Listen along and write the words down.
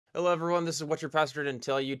Hello, everyone. This is What Your Pastor Didn't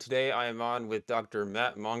Tell You. Today, I am on with Dr.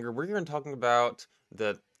 Matt Monger. We're going to be talking about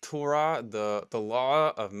the Torah, the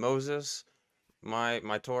law of Moses, my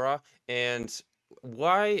Torah, and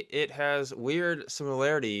why it has weird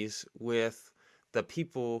similarities with the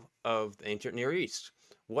people of the ancient Near East.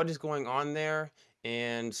 What is going on there,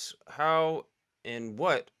 and how and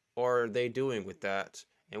what are they doing with that?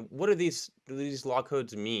 And what do these law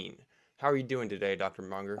codes mean? How are you doing today, Dr.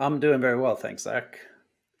 Monger? I'm doing very well, thanks, Zach.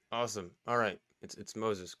 Awesome. All right. It's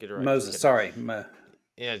Moses. Get it right. Just Moses, kidding. sorry.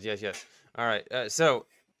 Yes, yes, yes. All right. So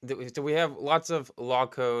we have lots of law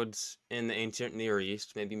codes in the ancient Near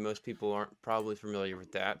East. Maybe most people aren't probably familiar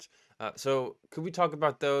with that. So could we talk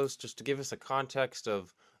about those just to give us a context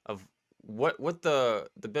of what the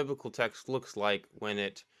biblical text looks like when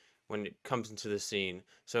it comes into the scene?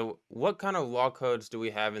 So what kind of law codes do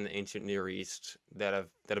we have in the ancient Near East that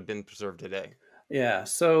have been preserved today? Yeah,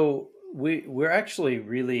 so we're actually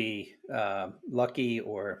really lucky,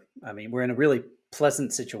 or I mean, we're in a really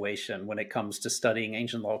pleasant situation when it comes to studying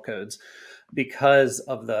ancient law codes because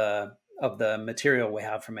of the material we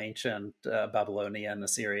have from ancient Babylonia and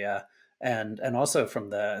Assyria, and also from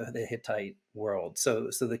the Hittite world. So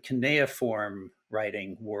the cuneiform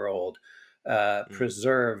writing world Mm,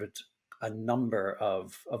 preserved a number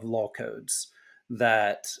of law codes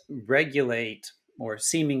that regulate or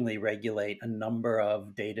seemingly regulate a number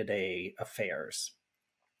of day-to-day affairs.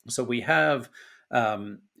 So we have,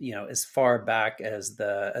 as far back as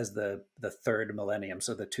the third millennium,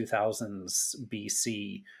 so the 2000s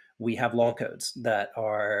BC, we have law mm, codes that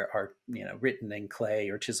are written in clay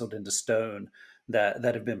or chiseled into stone that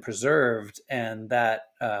have been preserved, and that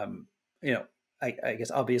you know I guess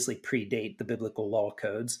obviously predate the biblical law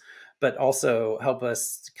codes, but also help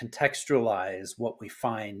us contextualize what we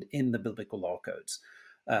find in the biblical law codes.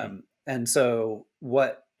 mm, And so,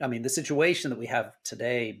 what I mean, the situation that we have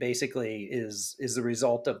today basically is the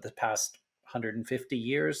result of the past 150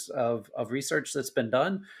 years of research that's been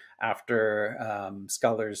done after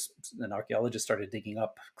scholars and archaeologists started digging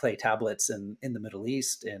up clay tablets in the Middle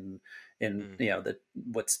East, in mm, the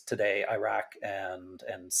what's today Iraq and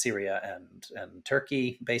Syria and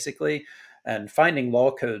Turkey, basically, and finding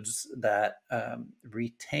law codes that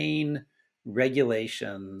retain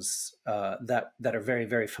regulations that are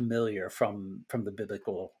very familiar from the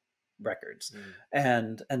biblical records,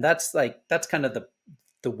 mm, and that's kind of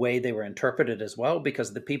the way they were interpreted as well,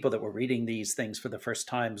 because the people that were reading these things for the first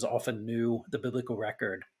times often knew the biblical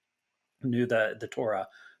record, knew the Torah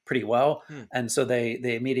pretty well, mm, and so they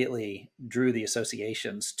immediately drew the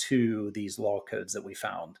associations to these law codes that we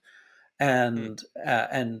found. mm,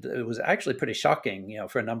 And it was actually pretty shocking,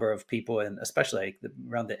 for a number of people, and especially like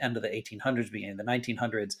around the end of the 1800s, beginning of the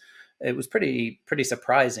 1900s. It was pretty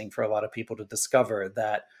surprising for a lot of people to discover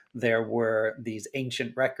that there were these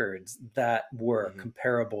ancient records that were mhm,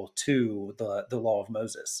 comparable to the law of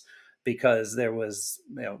Moses, because there was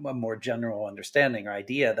a more general understanding or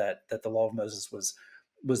idea that the law of Moses was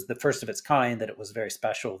the first of its kind, that it was very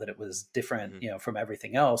special, that it was different, mhm, from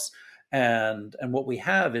everything else. And what we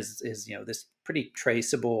have is this pretty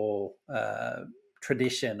traceable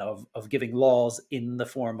tradition of giving laws in the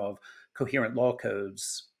form of coherent law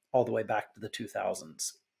codes all the way back to the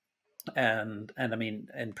 2000s. And I mean,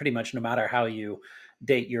 and pretty much no matter how you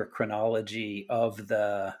date your chronology of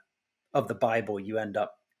the Bible, you end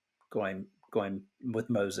up going with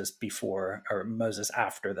Moses before or Moses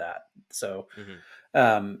after that. So mhm,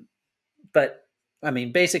 um, but I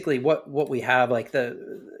mean, basically, what we have, like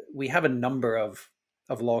we have a number of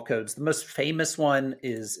law codes. The most famous one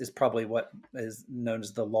is probably what is known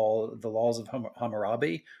as the laws of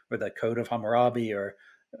Hammurabi, or the Code of Hammurabi, or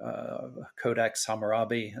Codex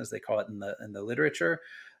Hammurabi, as they call it in the literature,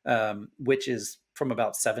 which is from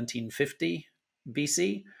about 1750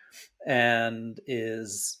 BC, and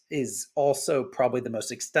is also probably the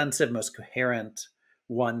most extensive, most coherent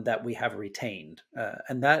one that we have retained,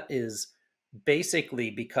 and that is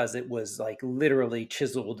basically because it was like literally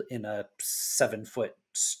chiseled in a 7-foot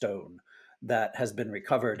stone that has been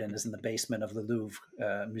recovered and mhm, is in the basement of the Louvre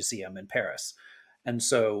Museum in Paris. And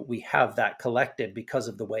so we have that collected because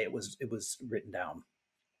of the way it was written down.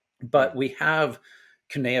 But mm, we have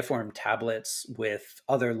cuneiform tablets with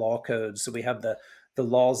other law codes. So we have the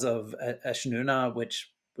laws of Eshnuna,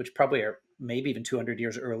 which probably are maybe even 200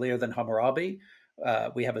 years earlier than Hammurabi.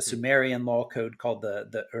 We have a mm, Sumerian law code called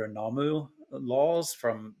the Ur-Nammu laws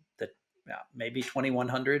from the maybe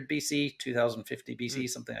 2100 BC, 2050 mm, BC,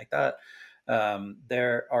 something like that.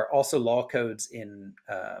 There are also law codes in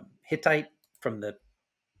Hittite from the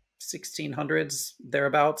 1600s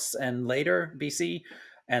thereabouts and later BC,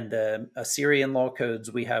 and the Assyrian law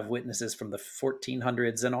codes, we have witnesses from the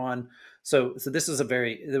 1400s and on. So this is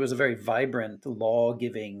there was a very vibrant law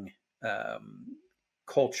giving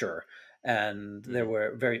culture, and there Mm,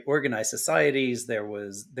 were very organized societies. There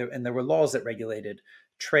were laws that regulated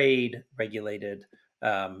trade, regulated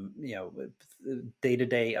you know,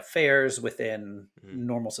 day-to-day affairs within mm,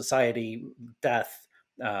 normal society, death,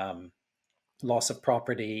 loss of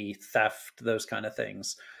property, theft, those kind of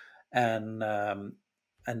things. And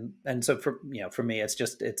and so for for me,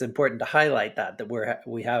 it's important to highlight that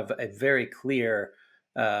we have a very clear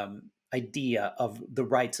idea of the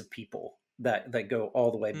rights of people that go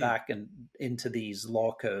all the way mm, back and into these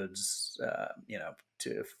law codes,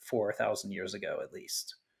 to 4,000 years ago at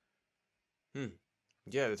least. mm.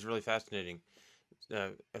 Yeah, that's really fascinating.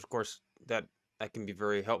 Of course, that can be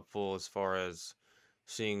very helpful as far as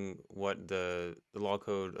seeing what the law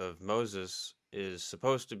code of Moses is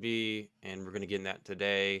supposed to be, and we're going to get in that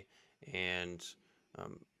today, and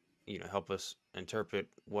um, help us interpret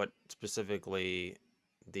what specifically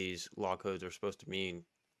these law codes are supposed to mean.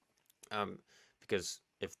 Um, because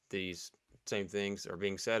if these same things are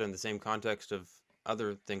being said in the same context of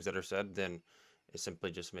other things that are said, then it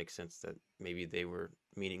simply just makes sense that maybe they were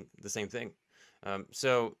meaning the same thing.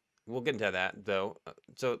 So we'll get into that though.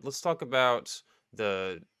 So let's talk about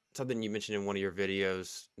the something you mentioned in one of your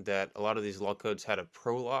videos that a lot of these law codes had a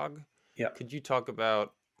prologue. Yep. Could you talk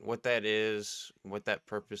about what that is, what that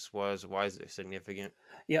purpose was, why is it significant?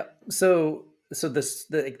 Yeah. So the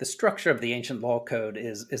structure of the ancient law code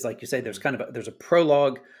is like you say. There's Mm, kind of there's a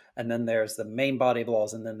prologue, and then there's the main body of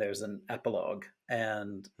laws, and then there's an epilogue,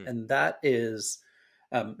 mm, and that is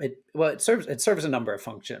it serves a number of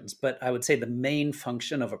functions, but I would say the main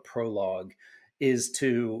function of a prologue is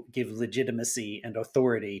to give legitimacy and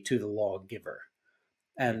authority to the lawgiver.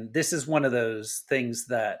 mm, And this is one of those things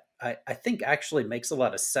that I think actually makes a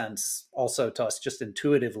lot of sense also to us just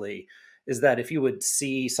intuitively, is that if you would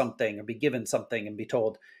see something or be given something and be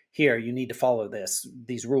told, here, you need to follow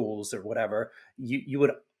these rules or whatever, you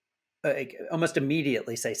would almost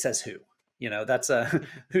immediately say, says who? That's a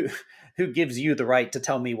who who gives you the right to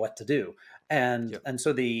tell me what to do? And yep. and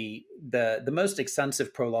so the most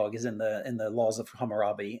extensive prologue is in the Laws of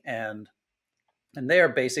Hammurabi, and there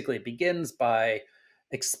basically it begins by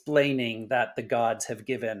explaining that the gods have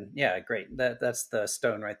given, yeah, great, that's the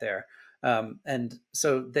stone right there. And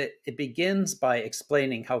so that it begins by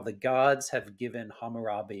explaining how the gods have given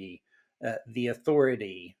Hammurabi the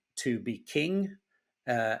authority to be king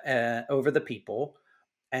over the people,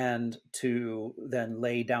 and to then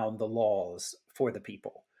lay down the laws for the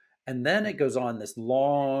people. And then it Mm, goes on this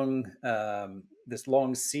long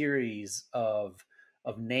series of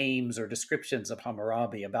names or descriptions of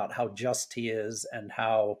Hammurabi about how just he is, and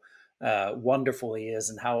how wonderful he is,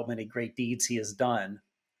 and how many great deeds he has done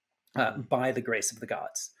mm, by the grace of the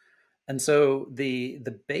gods. And so the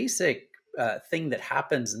basic thing that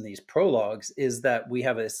happens in these prologues is that we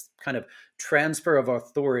have this kind of transfer of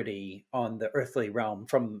authority on the earthly realm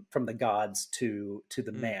from the gods to the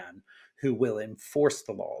mm, man who will enforce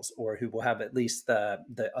the laws, or who will have at least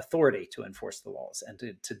the authority to enforce the laws and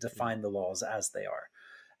to mm, define the laws as they are.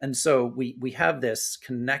 And so we have this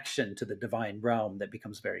connection to the divine realm that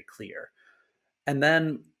becomes very clear. And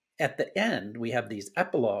then at the end, we have these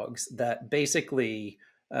epilogues that basically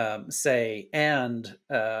say, and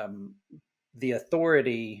the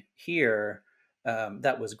authority here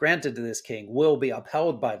that was granted to this king will be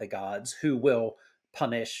upheld by the gods, who will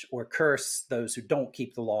punish or curse those who don't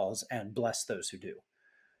keep the laws and bless those who do.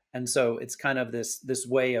 And so it's kind of this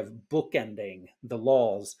way of bookending the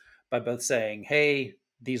laws by both saying, hey,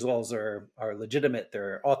 these laws are legitimate,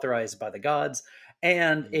 they're authorized by the gods,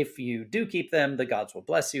 and mm. if you do keep them, the gods will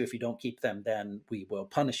bless you. If you don't keep them, then we will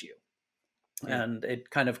punish you. Mm, And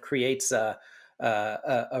it kind of creates a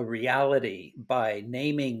reality by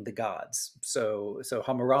naming the gods. So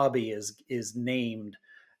Hammurabi is named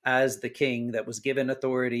as the king that was given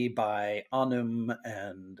authority by Anum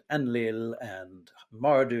and Enlil and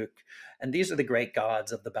Marduk, and these are the great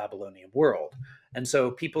gods of the Babylonian world. And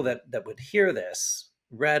so people mm, that would hear this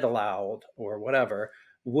read aloud or whatever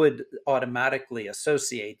would automatically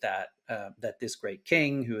associate that this great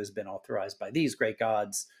king, who has been authorized by these great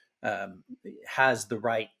gods, um, has the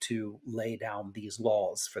right to lay down these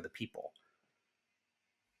laws for the people.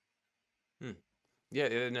 mm. Yeah,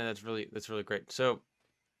 yeah, no, that's really great. So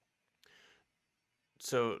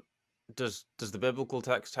does the biblical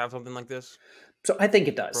text have something like this? So I think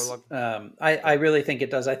it A does. prologue? I Okay. really think it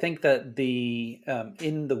does. I think that the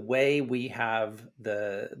in the way we have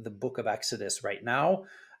the book of Exodus right now,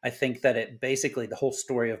 I think that it basically, the whole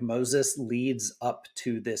story of Moses leads up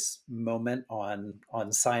to this moment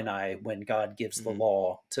on Sinai when God gives the Mm-hmm.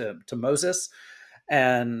 law to Moses,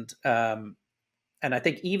 and and I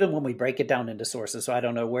think even when we break it down into sources, so I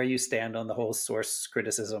don't know where you stand on the whole source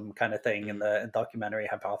criticism kind of thing and Mm-hmm. the documentary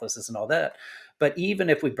hypothesis and all that, but even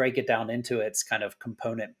if we break it down into its kind of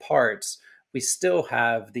component parts, we still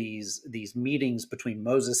have these meetings between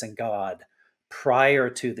Moses and God prior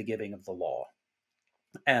to the giving of the law.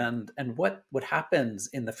 And what happens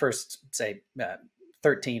in the first, say,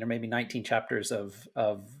 13 or maybe 19 chapters of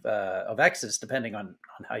Exodus, depending on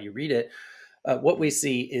how you read it, what we Mm-hmm.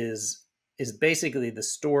 see is basically the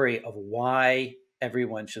story of why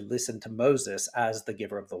everyone should listen to Moses as the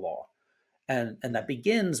giver of the law. And that Mm-hmm.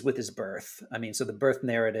 begins with his birth. I mean, so the birth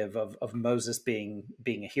narrative of Moses being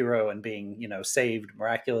a hero and being, saved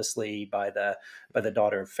miraculously by the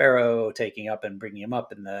daughter of Pharaoh, taking up and bringing him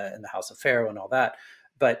up in the house of Pharaoh and all that.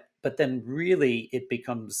 But then really it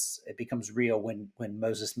becomes real when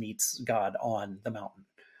Moses meets God on the mountain.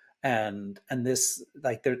 And this,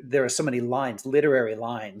 like, there are so many lines, literary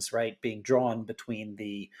lines, right, being drawn between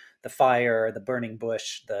the fire, the burning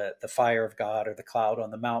bush, the fire of God, or the cloud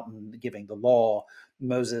on the mountain giving the law,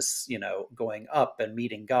 Moses, going up and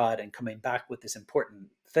meeting God and coming back with this important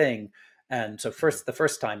thing. And so Mm-hmm. the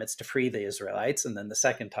first time it's to free the Israelites, and then the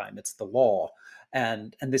second time it's the law.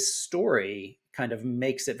 And this story kind of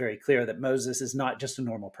makes it very clear that Moses is not just a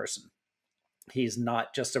normal person. He's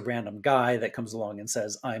not just a random guy that comes along and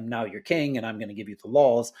says, I'm now your king and I'm going to give you the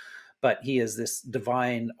laws, but he is this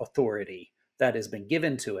divine authority that has been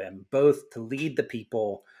given to him, both to lead the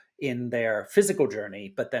people in their physical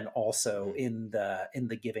journey, but then also Mm-hmm. in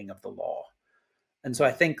the giving of the law. And so I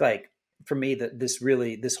Mm-hmm. think, like, for me, that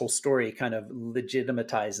this whole story kind of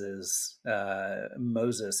legitimizes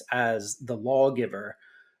Moses as the lawgiver,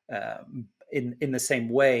 in the same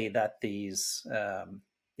way that these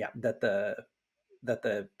yeah that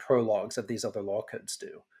the prologues of these other law codes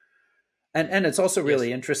do. Mm-hmm. And it's also Yes.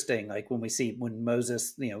 really interesting, like when we see when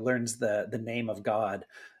Moses, learns the name of God,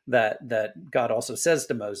 that God also says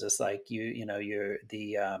to Moses, like, you're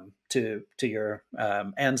the to your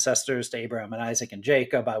ancestors, to Abraham and Isaac and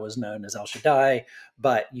Jacob, I was known as El Shaddai,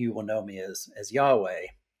 but you will know me as Yahweh.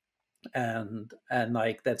 And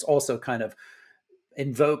like, that's also kind of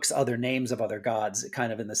invokes other names of other gods,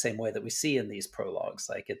 kind of in the same way that we see in these prologues.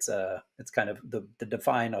 Like, it's kind of the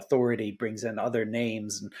divine authority brings in other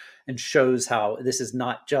names, and shows how this is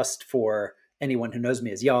not just for anyone who knows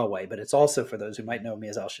me as Yahweh, but it's also for those who might know me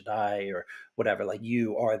as El Shaddai or whatever. Like,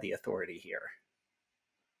 you are the authority here.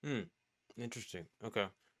 Hmm. Interesting. Okay.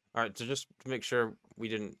 All right. So just to make sure we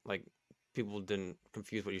didn't like people didn't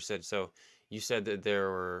confuse what you said. So you said that there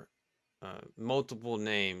were multiple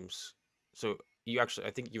names. So you actually,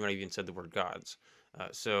 I think you might have even said the word gods.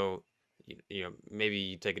 So maybe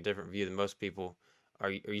you take a different view than most people.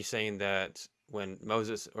 Are you saying that when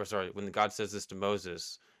Moses, or sorry, when God says this to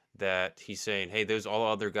Moses, that he's saying, "Hey, those all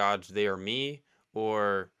other gods, they are me,"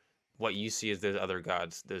 or what you see as those other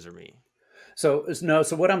gods, those are me? So no,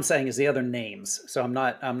 so what I'm saying is the other names. So I'm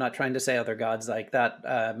not trying to say other gods like that.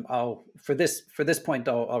 I'll for this point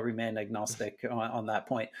I'll remain agnostic on that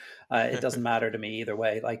point. It doesn't matter to me either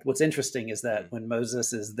way. Like, what's interesting is that Mm, when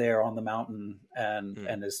Moses is there on the mountain and mm,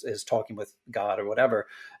 and is talking with God or whatever,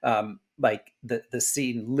 like the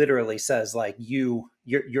scene literally says, like,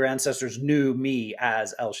 your ancestors knew me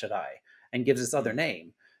as El Shaddai, and gives this other mm,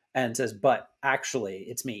 name, and says, but actually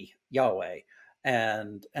it's me, Yahweh.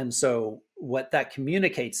 And so what that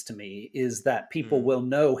communicates to me is that people mm, will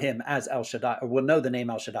know him as El Shaddai, or will know the name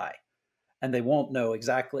El Shaddai, and they won't know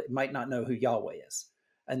exactly, might not know who Yahweh is.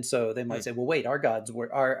 And so they might mm, say, well, wait,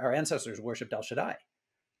 our ancestors worshipped El Shaddai,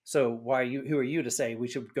 so who are you to say we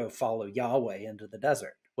should go follow Yahweh into the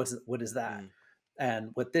desert? What is that? mm, And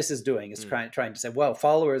what this is doing is mm, trying to say, well,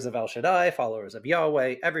 followers of El Shaddai, followers of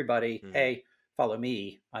Yahweh, everybody, mm, hey, follow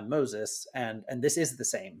me, I'm Moses, and this is the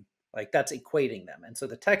same. Like, that's equating them. And so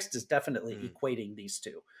the text is definitely mm. equating these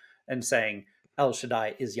two and saying El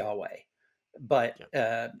Shaddai is Yahweh. But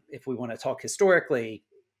Yep. if we want to talk historically,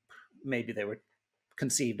 maybe they were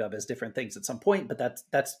conceived of as different things at some point, but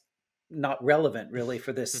that's not relevant really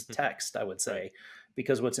for this text, I would Right. say,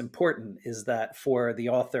 because what's important is that for the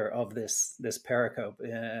author of this pericope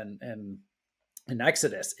in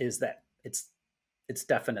Exodus is that it's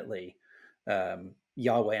definitely,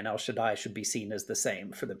 Yahweh and El Shaddai should be seen as the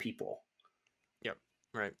same for the people. Yep.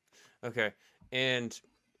 Right. Okay. And,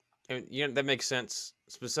 that makes sense.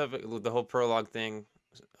 Specifically, with the whole prologue thing.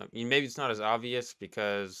 Maybe it's not as obvious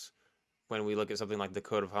because when we look at something like the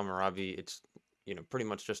Code of Hammurabi, it's pretty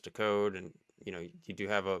much just a code, and you do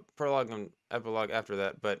have a prologue and epilogue after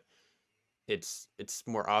that, but it's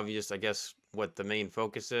more obvious, I guess, what the main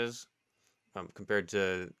focus is, compared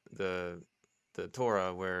to the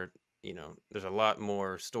Torah, where there's a lot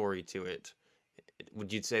more story to it.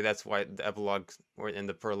 Would you say that's why the epilogue or and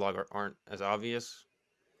the prologue aren't as obvious?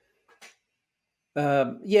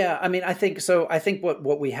 Yeah, I mean, I think so. I think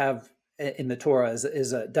what we have in the Torah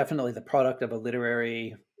is definitely the product of a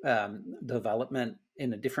literary development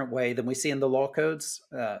in a different way than we see in the law codes.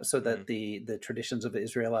 So Mm-hmm. that the traditions of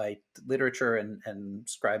Israelite literature and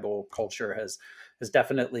scribal culture has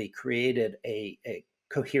definitely created a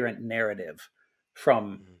coherent narrative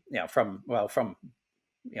from Mm-hmm.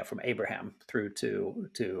 from Abraham through the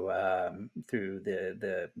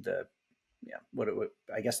what it would,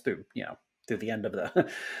 I guess through the end of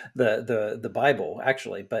the Bible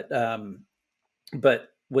actually. But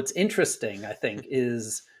what's interesting, I think,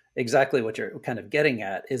 is exactly what you're kind of getting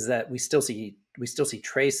at, is that we still see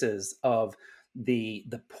traces of the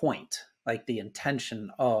point, like the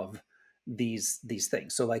intention of these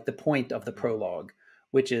things. So like the point of the prologue,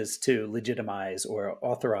 which is to legitimize or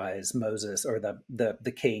authorize Moses or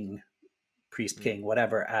the king, priest, Mm-hmm. king,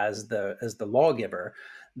 whatever, as the lawgiver,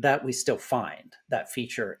 that we still find that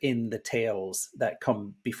feature in the tales that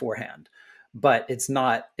come beforehand. But it's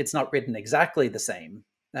not written exactly the same.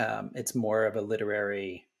 It's more of a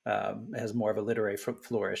literary has more of a literary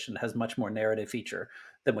flourish and has much more narrative feature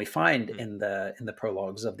than we find in the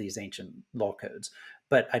prologues of these ancient law codes.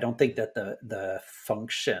 But I don't think Mm-hmm. that the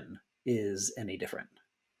function is any different.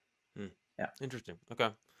 Hmm. Yeah. Interesting. Okay.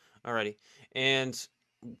 Alrighty. And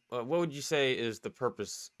what would you say is the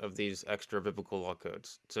purpose of these extra biblical law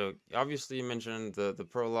codes? So obviously you mentioned the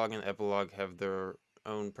prologue and epilogue have their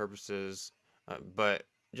own purposes, but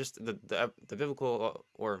just the biblical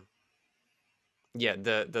or yeah,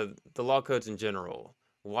 the law codes in general.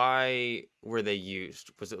 Why were they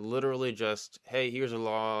used? Was it literally just, hey, here's a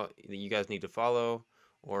law that you guys need to follow,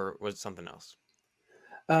 or was it something else?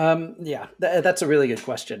 Yeah, that's a really good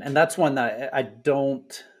question, and that's one that I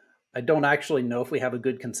don't actually know if we have a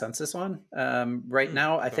good consensus on right Hmm.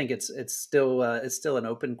 now. I Okay. think it's still an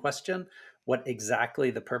open question what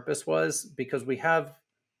exactly the purpose was, because we have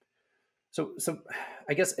so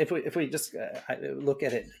I guess if we just look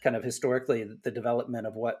at it kind of historically, the development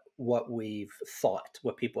of what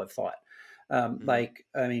people have thought. Mm-hmm. Like,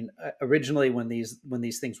 I mean, originally when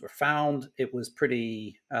these things were found, it was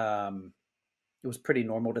pretty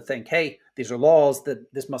normal to think, hey, these are laws,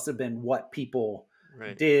 that this must have been what people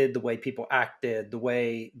Right. did, the way people acted, the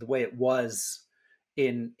way it was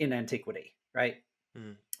in antiquity, right?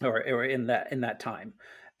 Mm-hmm. Or in that time.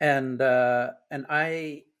 And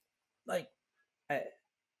I like I,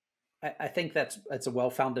 I think that's a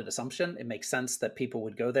well-founded assumption. It makes sense that people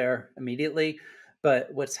would go there immediately.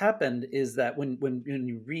 But what's happened is that when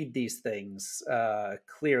you read these things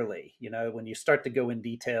clearly, when you start to go in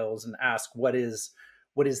details and ask what is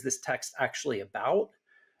this text actually about,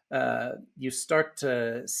 you start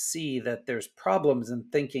to see that there's problems in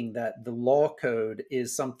thinking that the law code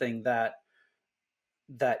is something that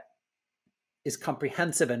is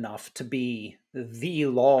comprehensive enough to be the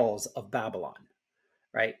laws of Babylon,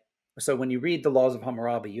 right? So when you read the laws of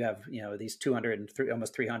Hammurabi, you have these 203,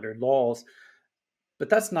 almost 300 laws, but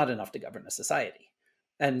that's not enough to govern a society.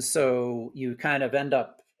 And so you kind of end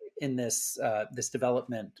up in this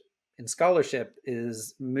development in scholarship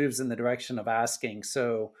is moves in the direction of asking,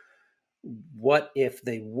 so what if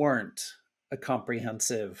they weren't a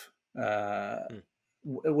comprehensive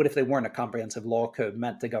what if they weren't a comprehensive law code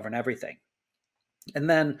meant to govern everything? And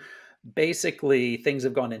then basically things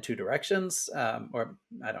have gone in two directions, or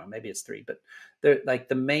I don't know, maybe it's three, but they're like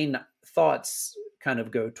the main thoughts kind of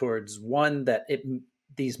go towards one, that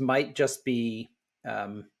these might just be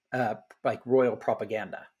like royal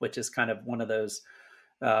propaganda, which is kind of one of those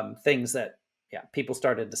things that, yeah, people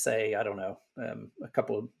started to say, I don't know, a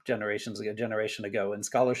couple of generation ago in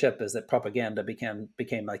scholarship, is that propaganda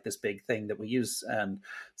became like this big thing that we use and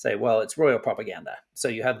say, well, it's royal propaganda. So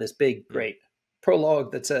you have this big, Mm-hmm. great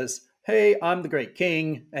prologue that says, hey, I'm the great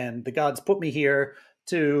king, and the gods put me here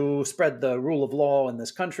to spread the rule of law in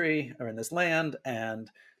this country or in this land. And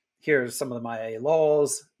here's some of my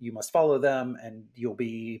laws. You must follow them, and you'll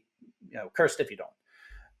be cursed if you don't.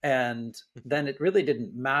 And then it really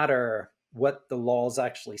didn't matter what the laws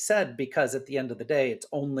actually said, because at the end of the day, it's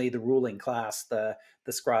only the ruling class, the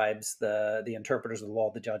scribes, the interpreters of the law,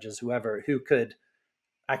 the judges, whoever, who could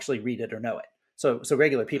actually read it or know it. So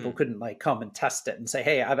regular people Mm-hmm. couldn't like come and test it and say,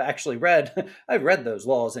 hey, I've actually read I've read those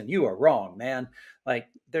laws and you are wrong, man. Like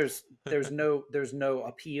there's no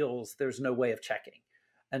appeals, there's no way of checking.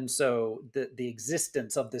 And so the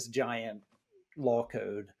existence of this giant law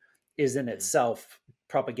code is in Mm. itself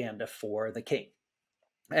propaganda for the king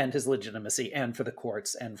and his legitimacy, and for the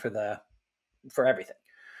courts, and for everything.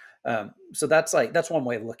 So that's one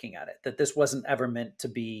way of looking at it. That this wasn't ever meant to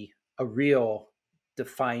be a real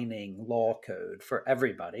defining law code for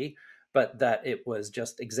everybody, but that it was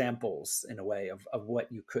just examples in a way of what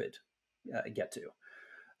you could get to.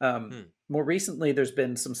 Mm. More recently, there's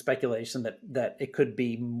been some speculation that it could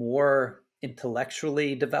be more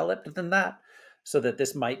intellectually developed than that, so that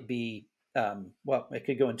this might be, well, it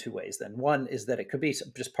could go in two ways. Then one is that it could be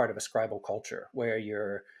just part of a scribal culture where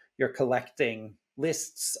you're collecting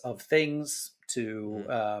lists of things to.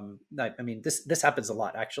 Mm. I mean, this happens a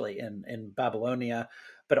lot actually in Babylonia,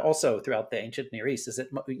 but also throughout the ancient Near East. Is that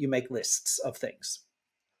you make lists of things,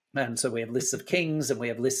 and so we have lists of kings, and we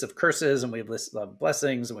have lists of curses, and we have lists of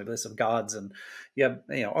blessings, and we have lists of gods, and you have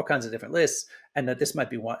all kinds of different lists. And that this might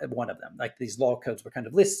be one of them. Like these law codes were kind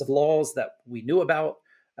of lists of laws that we knew about,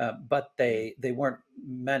 but Mm. they weren't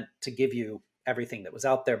meant to give you everything that was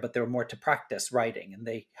out there, but they were more to practice writing, and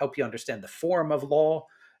they help you understand the form of law,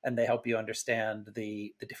 and they help you understand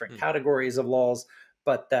the different Mm. categories of laws,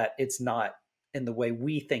 but that it's not in the way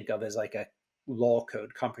we think of as like a law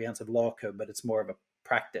code, comprehensive law code, but it's more of a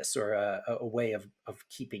practice or a way of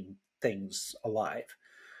keeping things alive.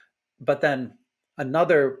 But then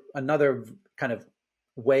another kind of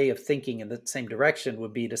way of thinking in the same direction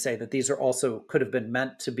would be to say that these are also could have been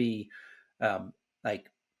meant to be um, like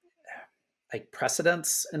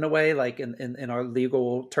precedents in a way, like in our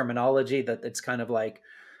legal terminology, that it's kind of like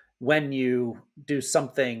when you do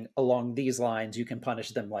something along these lines, you can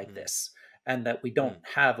punish them like Mm. this. And that we don't Mm.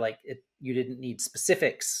 have like it, you didn't need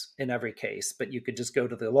specifics in every case, but you could just go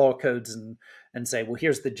to the law codes and say, well,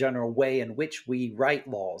 here's the general way in which we write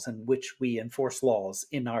laws and which we enforce laws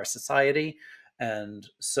in our society. And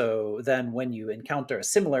so then when you encounter a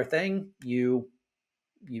similar thing, you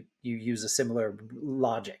use a similar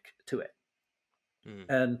logic to it.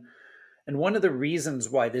 Mm. And one of the reasons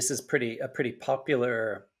why this is a pretty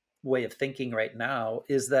popular way of thinking right now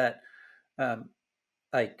is that, um,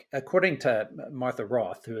 like according to Martha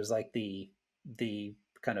Roth, who is like the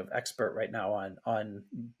kind of expert right now on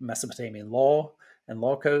Mesopotamian law and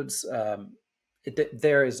law codes,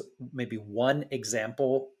 there is maybe one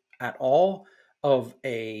example at all of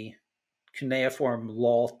a cuneiform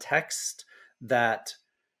law text that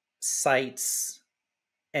cites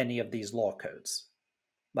any of these law codes.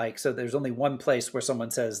 Like, so there's only one place where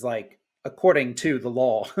someone says, like, according to the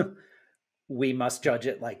law, we must judge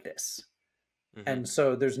it like this. Mhm. And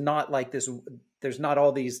so there's not like this, there's not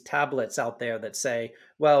all these tablets out there that say,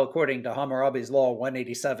 well, according to Hammurabi's law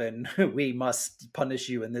 187, we must punish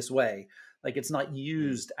you in this way. Like, it's not Mm.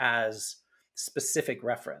 used as specific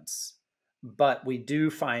reference. But we do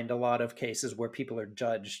find a lot of cases where people are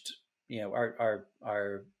judged,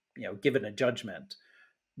 are given a judgment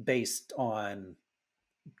based on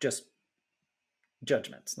just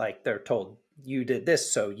judgments. Like they're told you did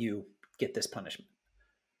this, so you get this punishment.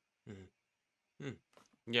 Mhm. Mm.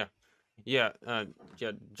 Yeah. Yeah.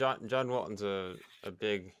 Yeah. John Walton's a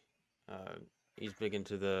big. Uh, he's big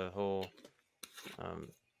into the whole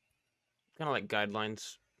um, kind of like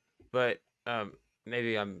guidelines, but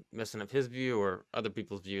maybe I'm messing up his view or other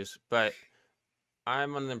people's views. But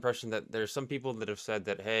I'm under the impression that there's some people that have said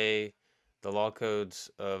that, hey, the law codes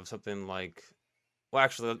of something like, well,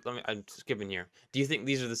 actually, let me, I'm skipping here. Do you think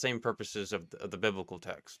these are the same purposes of the biblical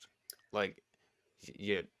text? Like,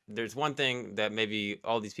 yeah, there's one thing that maybe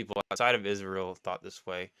all these people outside of Israel thought this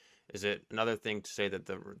way. Is it another thing to say that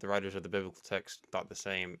the writers of the biblical text thought the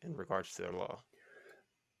same in regards to their law?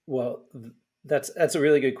 Well, that's a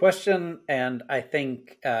really good question, and I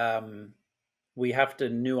think we have to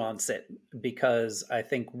nuance it, because I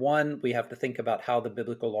think one, we have to think about how the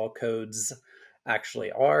biblical law codes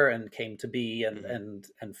actually are and came to be, and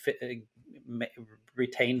Mm-hmm.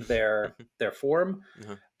 retained their form.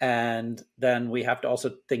 Uh-huh. And then we have to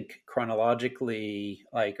also think chronologically,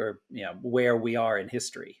 like, or where we are in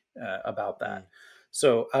history about that. Mm.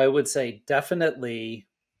 So I would say definitely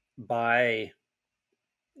by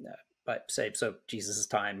say, so Jesus'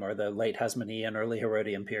 time, or the late Hasmonean, early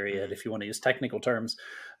Herodian period, Mm-hmm. if you want to use technical terms,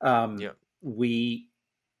 Yeah. we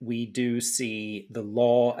do see the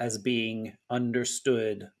law as being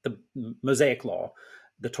understood, the Mosaic law,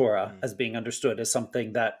 the Torah, Mm. as being understood as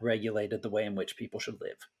something that regulated the way in which people should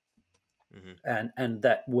live, Mm-hmm. and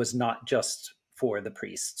that was not just for the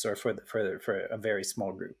priests or for a very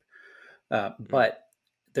small group. Mm. But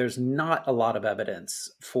there's not a lot of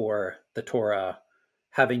evidence for the Torah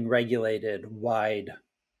having regulated widely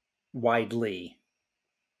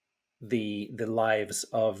the lives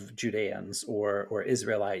of Judeans or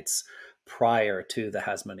Israelites prior to the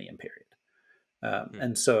Hasmonean period. mm,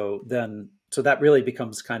 And so that really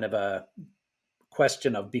becomes kind of a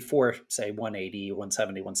question of before, say, 180,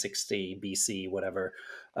 170, 160 BC, whatever,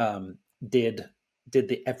 did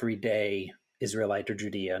the everyday Israelite or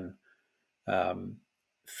Judean um,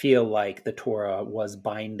 feel like the Torah was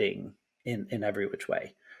binding in every which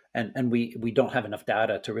way? And we don't have enough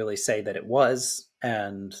data to really say that it was.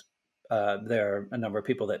 And there are a number of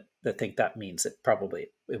people that think that means it probably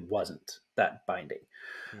it wasn't that binding.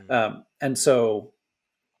 mm, And so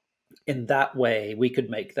in that way, we could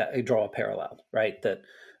make that draw a parallel, right?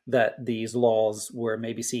 That these laws were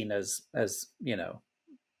maybe seen as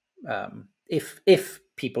if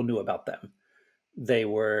people knew about them, they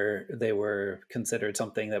were considered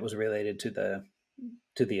something that was related to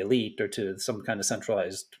the elite or to some kind of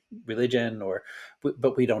centralized religion,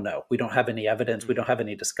 but we don't know. We don't have any evidence. We mm, don't have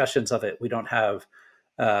any discussions of it. We don't have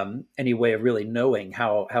any way of really knowing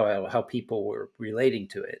how people were relating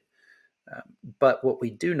to it. But what we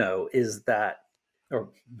do know is that, or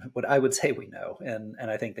what I would say we know, and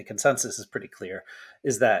I think the consensus is pretty clear,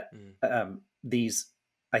 is that mm, these,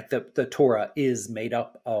 like the Torah is made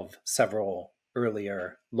up of several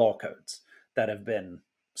earlier law codes that have been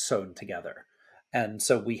sewn together. And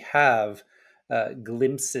so we have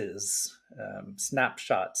glimpses,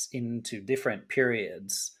 snapshots into different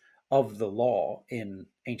periods of the law in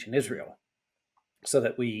ancient Israel, so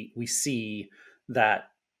that we see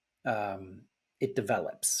that it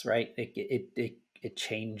develops, right? It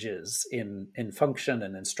changes in function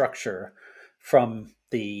and in structure from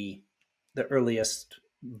the earliest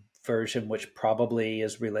version, which probably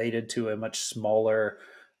is related to a much smaller,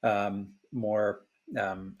 more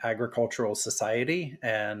agricultural society,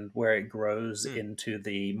 and where it grows mm, into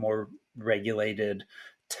the more regulated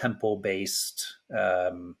temple-based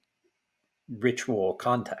ritual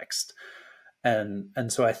context. And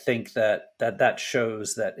so I think that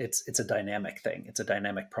shows that it's a dynamic thing. It's a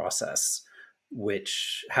dynamic process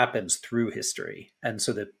which happens through history. And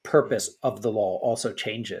so the mm, purpose of the law also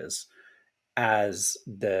changes as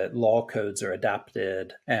the law codes are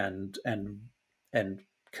adapted and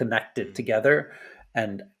connected mm, together.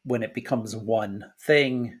 And when it becomes one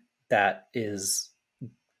thing that is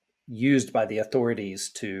used by the authorities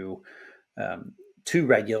um, to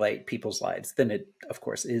regulate people's lives, then it, of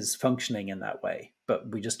course, is functioning in that way. But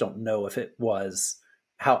we just don't know if it was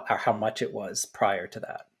how mm, much it was prior to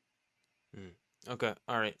that. mm. Okay,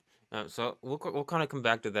 all right. So we'll kind of come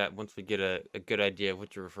back to that once we get a good idea of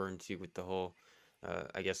what you're referring to with the whole,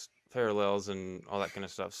 I guess, parallels and all that kind of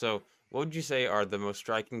stuff. So, what would you say are the most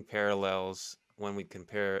striking parallels when we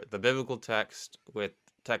compare the biblical text with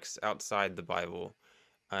texts outside the Bible?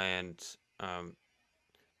 And um,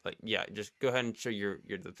 like, yeah, just go ahead and show your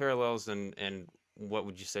the parallels and what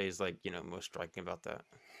would you say is like, most striking about that?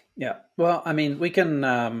 Yeah. Well, I mean, we can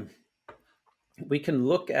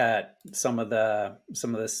look at some of the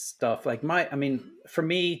stuff. Like I mean, for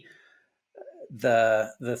me,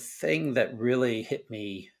 the thing that really hit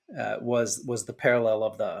me was the parallel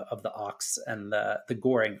of the ox and the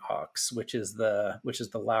goring ox, which is the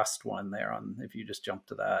last one there. On, if you just jump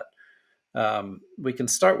to that, we can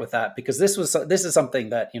start with that, because this is something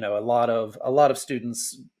that a lot of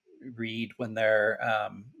students read when they're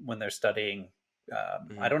studying. I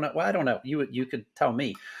Mm-hmm. don't know. Well, I don't know. You could tell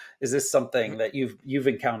me. Is this something that you've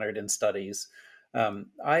encountered in studies?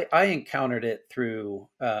 I encountered it through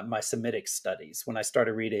my Semitic studies when I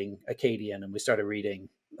started reading Akkadian and we started reading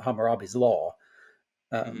Hammurabi's Law.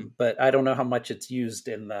 Mm-hmm. But I don't know how much it's used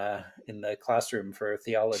in the classroom for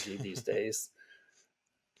theology these days.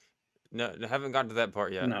 No, I haven't gotten to that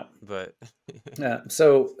part yet, No. but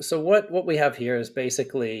So what we have here is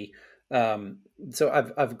basically, um, so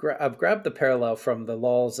I've grabbed the parallel from the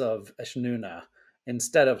laws of Eshnuna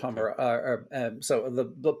instead of okay. so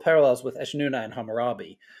the parallels with Eshnuna and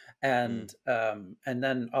Hammurabi, Mm, and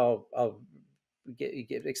then I'll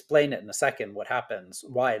explain it in a second what happens,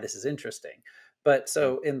 why this is interesting. But okay.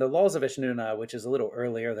 so in the laws of Ishnuna, which is a little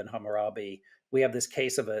earlier than Hammurabi, we have this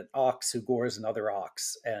case of an ox who gores another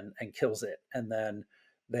ox and kills it, and then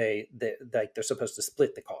they're supposed to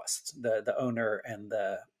split the costs, the owner and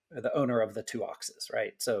the owner of the two oxes,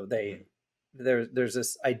 right? So Mm, there's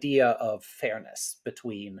this idea of fairness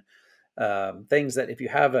between things, that if you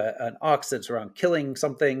have an ox that's around killing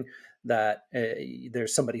something, that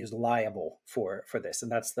there's somebody who's liable for this,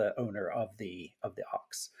 and that's the owner of the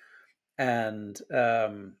ox. And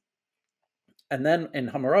um, and then in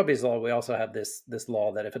Hammurabi's law, we also have this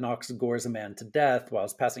law that if an ox gores a man to death while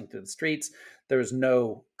it's passing through the streets, there's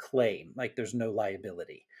no claim, like there's no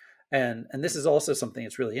liability. And this is also something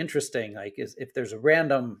that's really interesting. Like, is if there's a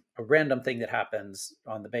random thing that happens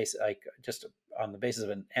on the base, like just on the basis of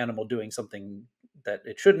an animal doing something that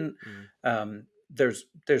it shouldn't, Mm.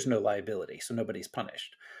 there's no liability, so nobody's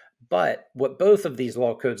punished. But what both of these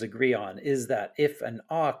law codes agree on is that if an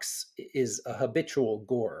ox is a habitual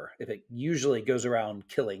gorer, if it usually goes around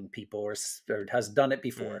killing people, or has done it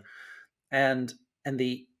before, Mm. and and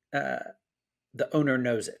the owner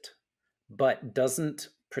knows it, but doesn't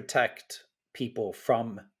protect people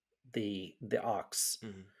from the ox,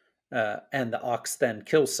 Mm. and the ox then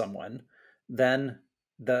kills someone, then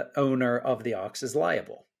the owner of the ox is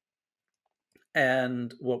liable.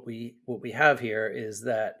 And what we have here is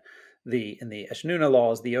that in the Eshnuna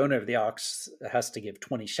laws, the owner of the ox has to give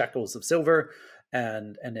 20 shekels of silver,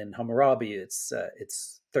 and in Hammurabi it's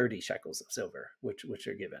 30 shekels of silver, which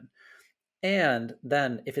are given. And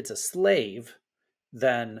then if it's a slave,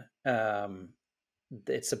 then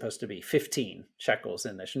it's supposed to be 15 shekels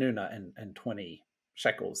in the Shnuna, and 20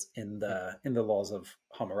 shekels Mm. in the laws of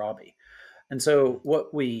Hammurabi. And Mm. so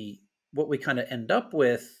what we kind of end up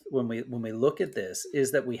with when we look at this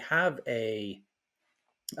is that we have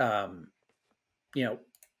um, you know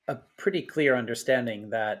a pretty clear understanding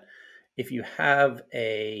that if you have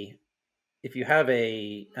a if you have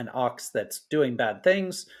an ox that's doing bad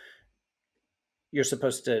things, you're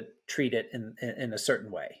supposed to treat it in a certain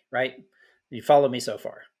way, right? You follow me so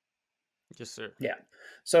far? Yes, sir. Yeah.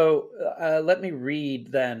 So let me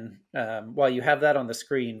read then, while you have that on the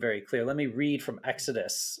screen very clear, let me read from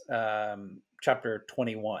Exodus chapter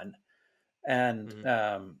 21. And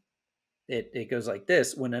Mm. it goes like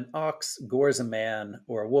this: When an ox gores a man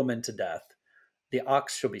or a woman to death, the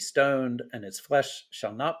ox shall be stoned, and its flesh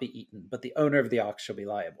shall not be eaten, but the owner of the ox shall be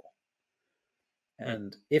liable. Mm.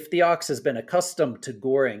 And if the ox has been accustomed to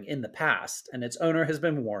goring in the past, and its owner has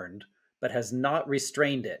been warned, but has not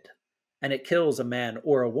restrained it, and it kills a man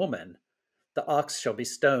or a woman, the ox shall be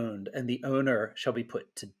stoned, and the owner shall be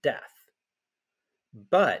put to death.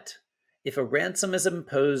 But if a ransom is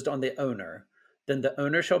imposed on the owner, then the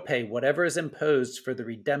owner shall pay whatever is imposed for the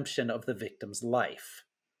redemption of the victim's life.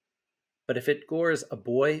 But if it gores a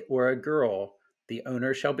boy or a girl, the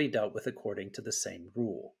owner shall be dealt with according to the same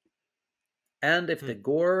rule. And if Mm.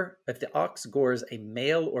 the ox gores a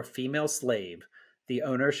male or female slave, the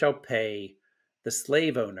owner shall pay the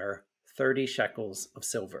slave owner 30 shekels of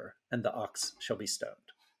silver, and the ox shall be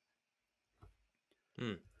stoned.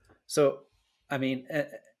 Mm. So, I mean,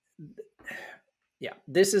 yeah,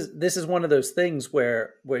 this is one of those things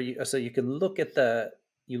where you can look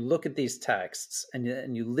at these texts,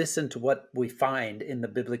 and you listen to what we find in the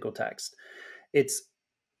biblical text. It's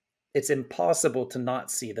it's impossible to not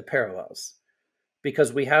see the parallels,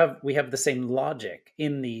 because we have the same logic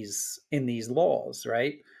in these laws,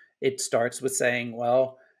 right? It starts with saying,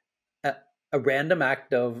 well, a, a random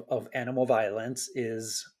act of animal violence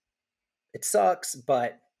is it sucks,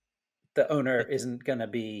 but the owner isn't going to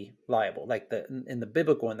be liable. Like in the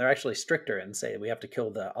biblical one, they're actually stricter and say we have to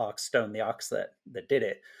kill the ox, stone the ox that did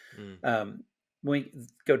it. Mm. Um, when we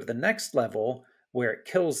go to the next level where it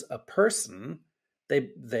kills a person, they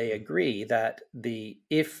Mm. agree that the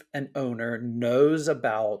if an owner knows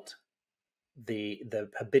about the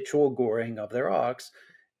habitual goring of their ox,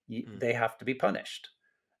 Mm. they have to be punished.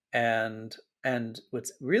 And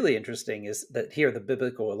what's really interesting is that here the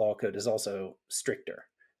biblical law code is also stricter.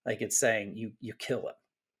 Like, it's saying you kill him,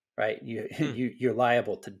 right? You Mm. you're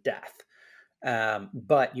liable to death,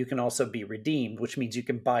 but you can also be redeemed, which means you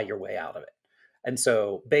can buy your way out of it. And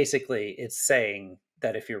so basically, it's saying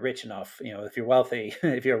that if you're rich enough, if you're wealthy,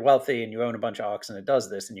 if you're wealthy and you own a bunch of oxen, it does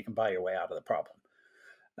this, and you can buy your way out of the problem.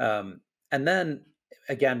 And then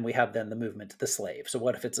again, we have then the movement to the slave. So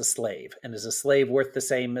what if it's a slave? And is a slave worth the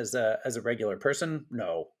same as a regular person?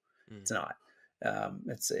 No, Mm. it's not.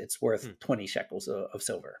 It's worth Mm. 20 shekels of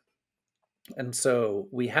silver. And so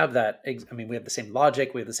we have that. I mean, we have the same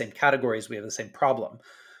logic, we have the same categories, we have the same problem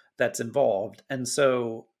that's involved. And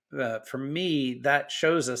so for me, that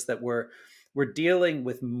shows us that we're dealing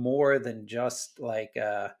with more than just like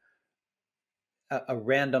a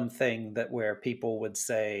random thing that where people would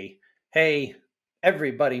say, "Hey,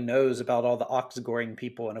 everybody knows about all the ox goring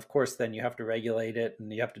people, and of course, then you have to regulate it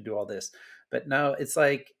and you have to do all this." But no, it's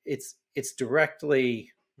like it's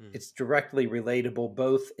directly Mm. it's directly relatable,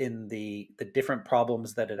 both in the different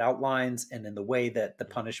problems that it outlines and in the way that the Mm.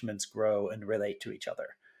 punishments grow and relate to each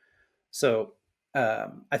other. So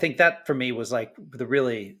I think that for me was like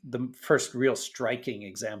the first real striking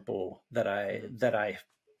example that I Mm. that I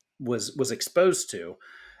was exposed to,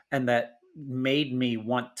 and that made me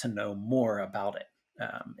want to know more about it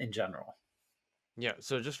in general. Yeah.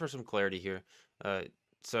 So just for some clarity here, uh,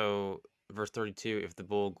 so verse 32, if the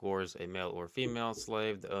bull gores a male or female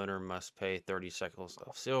slave, the owner must pay 30 shekels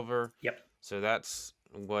of silver. Yep. So that's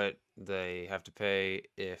what they have to pay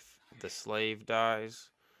if the slave dies.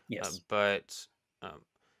 Yes. But um,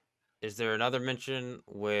 is there another mention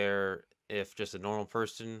where if just a normal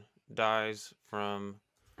person dies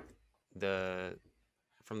the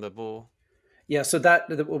from the bull? Yeah, so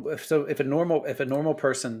if a normal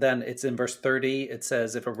person, then it's in verse 30. It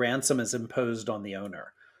says if a ransom is imposed on the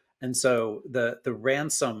owner, and so the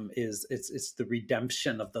ransom is it's the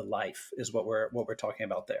redemption of the life is what we're talking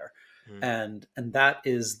about there, Mm, and that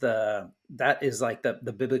is like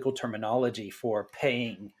the biblical terminology for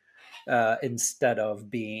paying instead of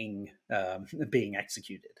being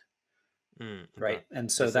executed. okay. Right,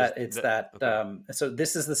 and so This is that it's the that okay. so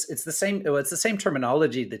this is this it's the same, well, it's the same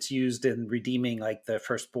terminology that's used in redeeming like the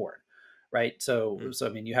firstborn, right? Mm, I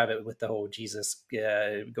mean, you have it with the whole Jesus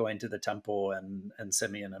going to the temple and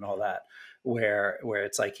Simeon and all mm, that, where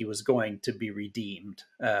it's like he was going to be redeemed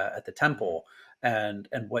at the mm, temple, and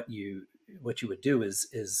what you would do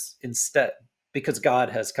is instead, because God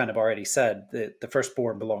has kind of already said that the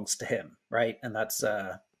firstborn belongs to him, right? And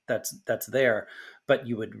mm, that's there, but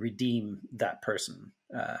you would redeem that person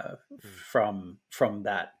mm, from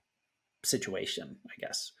that situation, I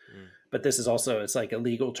guess. mm, But this is also, it's like a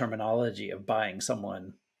legal terminology of buying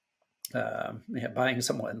someone's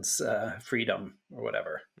freedom or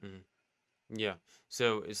whatever. mm. Yeah.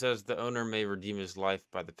 So it says the owner may redeem his life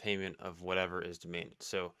by the payment of whatever is demanded.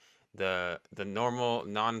 So the normal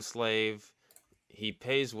non-slave, he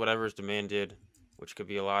pays whatever is demanded, which could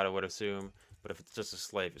be a lot, I would assume. But if it's just a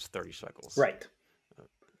slave, it's 30 shekels. Right. Uh,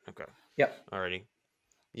 Okay. Yep. Alrighty.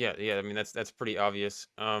 Yeah, yeah. I mean that's pretty obvious.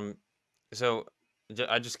 So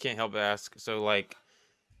I just can't help but ask. So like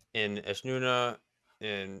in Eshnuna,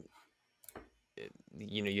 and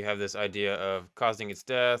you have this idea of causing its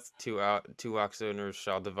death. Two ox owners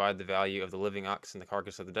shall divide the value of the living ox and the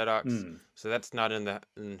carcass of the dead ox. Mm. So that's not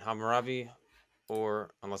in Hammurabi,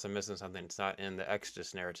 or unless I'm missing something, it's not in the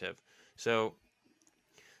Exodus narrative. So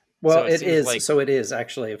Well, it seems like it is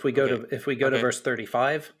actually, okay, if we go to okay, verse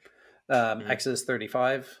 35, hmm, Exodus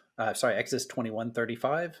 35, sorry, Exodus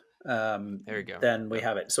 21:35, there you go. then we Yep.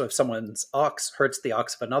 have it. So if someone's ox hurts the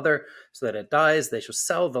ox of another so that it dies, they shall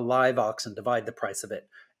sell the live ox and divide the price of it,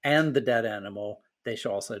 and the dead animal they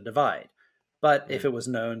shall also divide. But if Mm, it was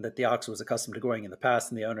known that the ox was accustomed to going in the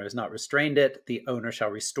past and the owner has not restrained it, the owner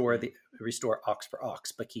shall mm, restore ox for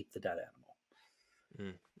ox, but keep the dead animal.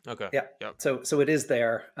 mm. Okay. Yeah. Yep. So it is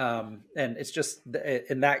there, and it's just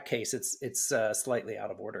in that case, it's slightly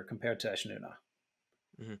out of order compared to Eshnuna.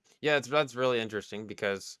 Yeah, that's really interesting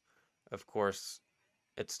because, of course,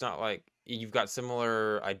 it's not like you've got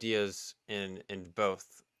similar ideas in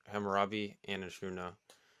both Hammurabi and Inshuna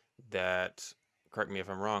that, correct me if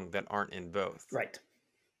I'm wrong, that aren't in both. Right.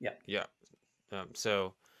 Yeah. Yeah.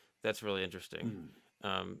 So that's really interesting. Mm.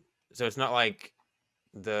 Um, so it's not like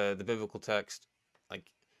the biblical text, like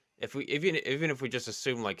if we even if we just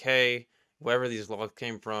assume like, hey, wherever these laws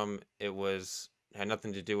came from, it was had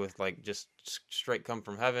nothing to do with like just straight come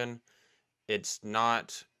from heaven. It's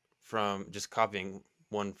not from just copying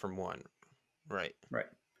one from one, right? Right.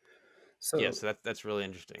 Yeah, So so that's really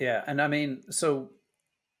interesting. yeah, and I mean,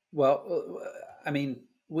 I mean,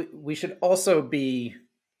 we should also be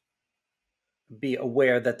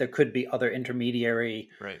aware that there could be other intermediary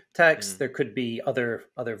Right. texts. Mm, There could be other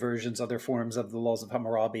versions, other forms of the laws of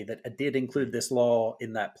Hammurabi that did mm, include this law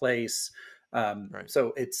in that place. right.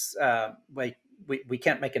 So it's like we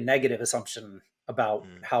can't make a negative assumption about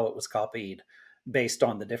Mm, how it was copied based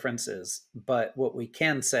on the differences. But what we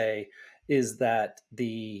can say is that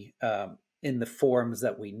the in the forms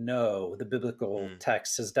that we know, the biblical mm,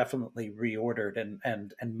 text has definitely reordered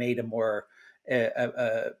and made a more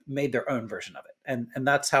made their own version of it, and mm,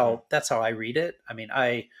 that's how I read it. I mean,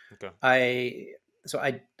 okay. I so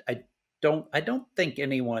I don't think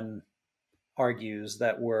anyone argues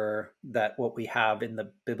that what we have in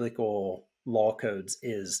the biblical law codes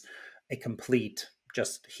is a complete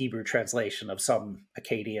just Hebrew translation of some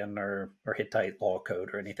Akkadian or Hittite law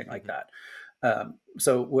code or anything like Hmm. that.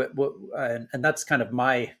 So and that's kind of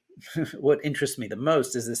my what interests me the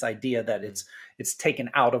most is this idea that Mm, it's taken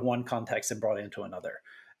out of one context and brought into another,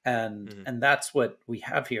 hmm. and that's what we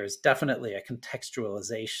have here is definitely a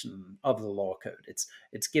contextualization of the law code.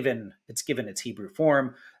 It's given its Hebrew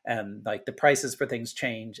form, and like the prices for things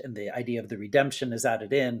change, and the idea of the redemption is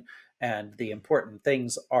added in, and the Mm, important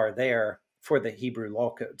things are there for the Hebrew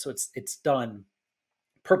law code. So it's done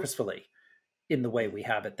purposefully in the way mm, we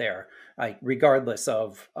have it there, like regardless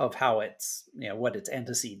of how it's what its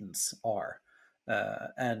antecedents are,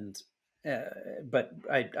 and but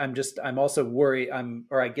I'm also worried.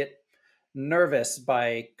 I get nervous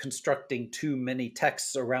by constructing too many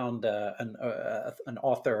texts around an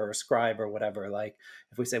author or a scribe or whatever. Like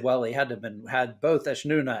if we say, well, he had both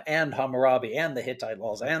Eshnuna and Hammurabi and the Hittite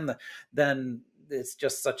laws, then it's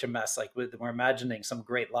just such a mess. Like we're imagining some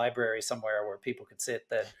great library somewhere where people could sit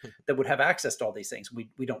that would have access to all these things.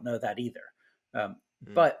 We don't know that either. Um,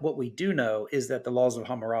 Mm, but what we do know is that the laws of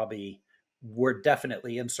Hammurabi were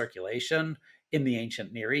definitely in circulation in the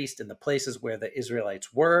ancient Near East, in the places where the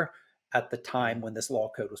Israelites were at the time mm, when this law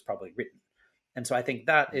code was probably written. And so I think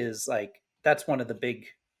that mm, is that's one of the big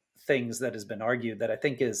things that has been argued that I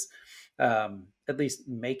think is at least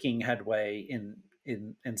making headway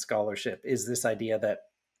in scholarship, is this idea that,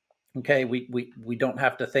 okay, we don't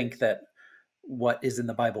have to think that what is in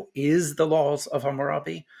the Bible is the laws of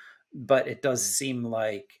Hammurabi, but it does mm, seem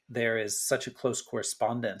like there is such a close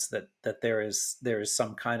correspondence that there is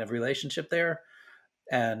some kind of relationship there.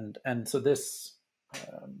 And so this,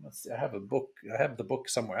 let's see, I have a book. I have the book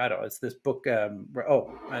somewhere. I don't know. It's this book.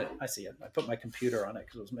 I see it. I put my computer on it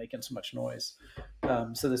because it was making so much noise.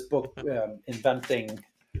 So this book, there Inventing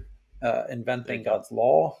you go. God's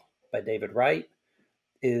Law by David Wright,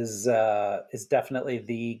 is definitely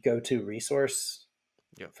the go-to resource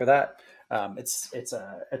Yep. for that.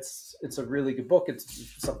 It's a really good book.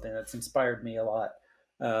 It's something that's inspired me a lot.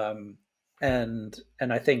 Um, and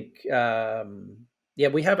I think, yeah,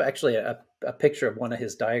 we have actually a picture of one of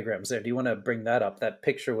his diagrams there. Do you want to bring that up? That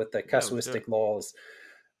picture with the Yeah, let's do casuistic it. laws,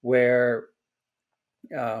 where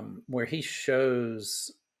where he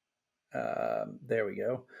shows. There we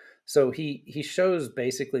go. So he shows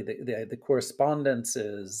basically the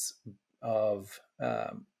correspondences of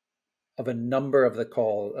um, of a number of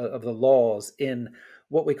the laws in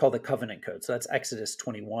what we call the covenant code. So that's Exodus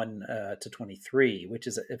 21 to 23, which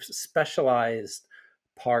is a specialized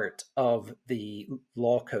part of the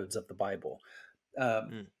law codes of the Bible.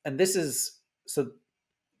 Mm, And this is so.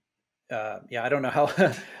 Yeah, I don't know how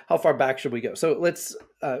how far back should we go. So let's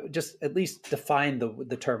just at least define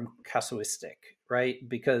the term casuistic, right?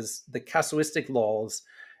 Because the casuistic laws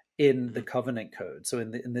in the mm, covenant code, so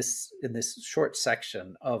in this short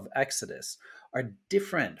section of Exodus, are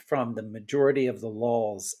different from the majority of the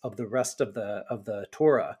laws of the rest of the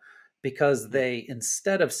Torah, because mm, they,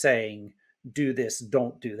 instead of saying do this,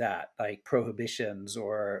 don't do that, like prohibitions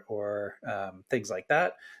or things like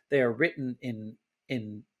that, they are written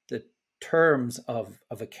in the terms of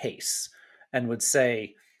a case, and would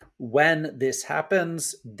say, when this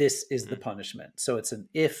happens, this is the mm, punishment. So it's an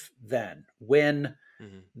if then, when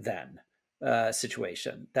mm, then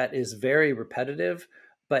situation that is very repetitive,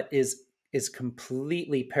 but is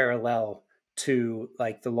completely parallel to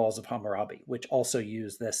like the laws of Hammurabi, which also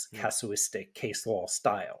use this mm, casuistic case law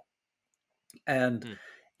style. And mm,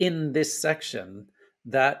 in this section,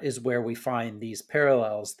 that is where we find these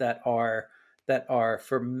parallels that are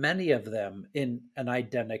for many of them in an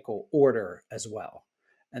identical order as well.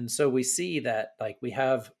 And so we see that, like, we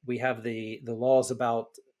have the laws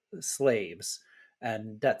about slaves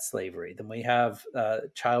and debt slavery. Then we have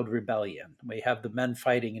child rebellion. We have the men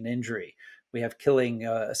fighting an injury. We have killing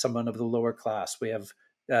someone of the lower class. We have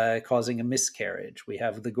causing a miscarriage. We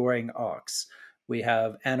have the goring ox. We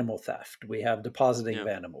have animal theft. We have depositing of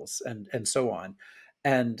yeah. animals, and so on.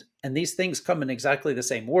 And these things come in exactly the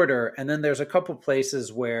same order. And then there's a couple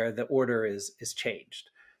places where the order is changed.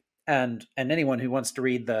 And anyone who wants to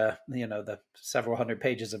read the several hundred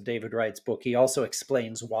pages of David Wright's book, he also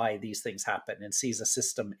explains why these things happen and sees a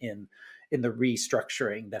system in the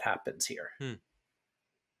restructuring that happens here. Hmm.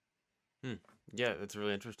 Hmm. Yeah, that's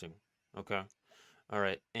really interesting. Okay. All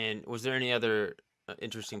right. And was there any other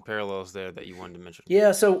interesting parallels there that you wanted to mention?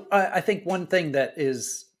 Yeah, so I think one thing that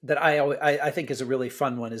I think is a really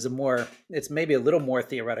fun one is it's maybe a little more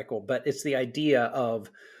theoretical, but it's the idea of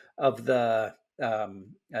the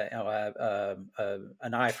an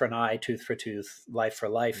eye for an eye, tooth for tooth, life for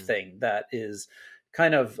life Mm, thing that is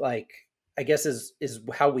kind of like, I guess, is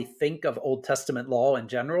how we think of Old Testament law in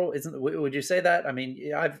general. Isn't Would you say that? I mean,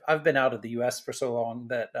 yeah, I've been out of the U.S. for so long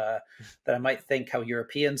that I might think how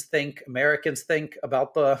Europeans think, Americans think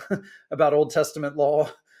about the about Old Testament law.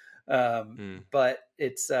 mm. But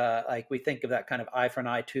it's like we think of that kind of eye for an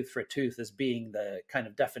eye, tooth for a tooth as being the kind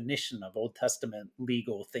of definition of Old Testament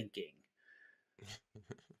legal thinking.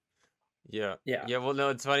 Yeah. Yeah. Yeah, well, no,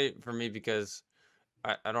 it's funny for me because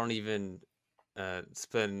I don't even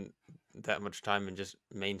spend that much time in just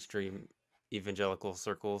mainstream evangelical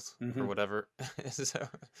circles or Hmm. whatever. So,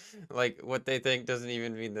 like, what they think doesn't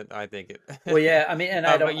even mean that I think Well, it. yeah. I mean, and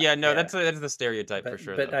I But don't. yeah, no, Yeah. that's the stereotype for but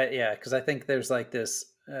sure, but though. yeah, because I think there's like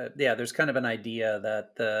this, yeah, there's kind of an idea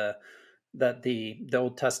that the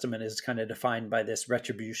Old Testament is kind of defined by this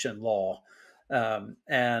retribution law,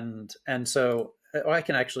 and so I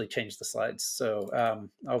can actually change the slides. So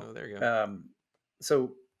I'll Oh, there you go.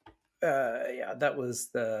 so yeah, that was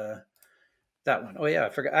that one. Oh yeah, I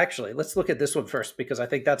forgot. Actually, let's look at this one first because I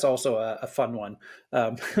think that's also a fun one.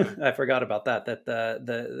 Okay. I forgot about that.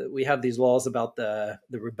 That we have these laws about the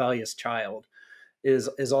rebellious child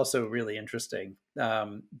is also really interesting.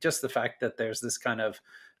 Just the fact that there's this kind of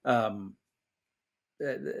um,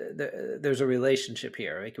 there's a relationship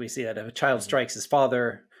here. Like we see that if a child Hmm. strikes his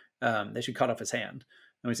father, they should cut off his hand.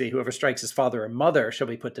 And we see whoever strikes his father or mother shall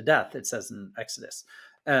be put to death. It says in Exodus,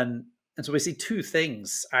 and and so we see two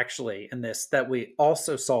things actually in this that we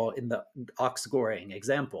also saw in the ox goring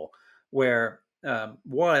example, where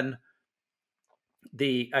one,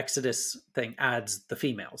 the Exodus thing adds the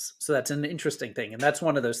females. So that's an interesting thing. And that's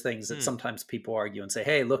one of those things that Hmm. sometimes people argue and say,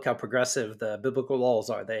 hey, look how progressive the biblical laws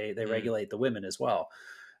are. They Hmm. regulate the women as well.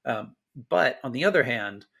 But on the other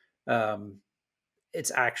hand, um,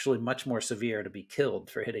 it's actually much more severe to be killed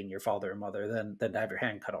for hitting your father or mother than to have your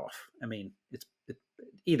hand cut off. I mean,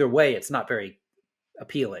 either way, it's not very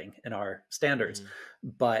appealing in our standards, Hmm.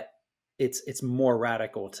 but it's more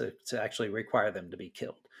radical to actually require them to be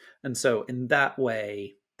killed. And so in that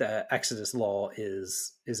way, the Exodus law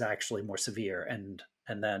is actually more severe and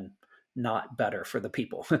then not better for the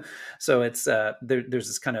people. So it's there's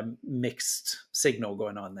this kind of mixed signal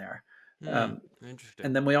going on there. Hmm. Um, Interesting.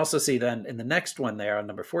 and then we also see then in the next one there on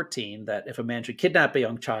number 14 that if a man should kidnap a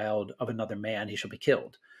young child of another man, he shall be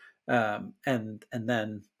killed. And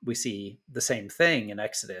then we see the same thing in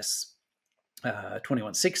Exodus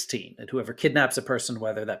 21:16. And whoever kidnaps a person,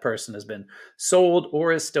 whether that person has been sold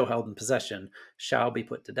or is still held in possession, shall be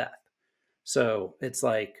put to death. So it's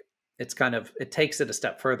like it's kind of it takes it a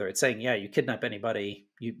step further. It's saying, yeah, you kidnap anybody,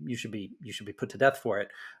 you should be put to death for it.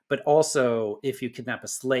 But also, if you kidnap a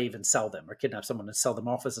slave and sell them, or kidnap someone and sell them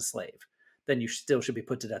off as a slave, then you still should be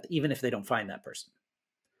put to death, even if they don't find that person.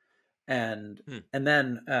 And Hmm. and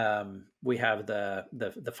then we have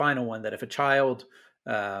the final one that if a child,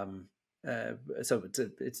 um, so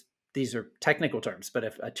it's these are technical terms, but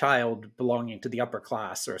if a child belonging to the upper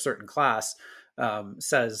class or a certain class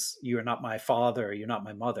says you are not my father, you're not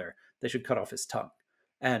my mother, they should cut off his tongue.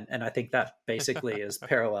 And I think that basically is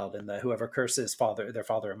paralleled in the whoever curses their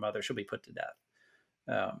father or mother shall be put to death.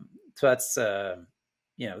 So that's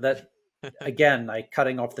that again, like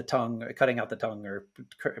cutting off the tongue, cutting out the tongue, or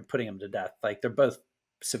putting them to death. Like they're both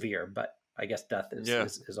severe, but I guess death is Yeah.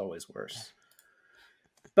 is, is always worse.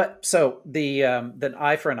 But so the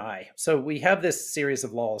eye for an eye. So we have this series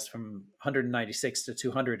of laws from 196 to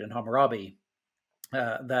 200 in Hammurabi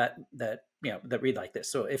that read like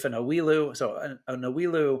this. So if an Awilu, so an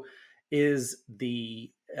Awilu is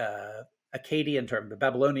the Akkadian term, the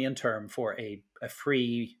Babylonian term for a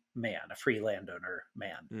free man, a free landowner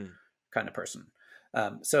man Hmm. kind of person.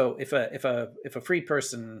 So if a free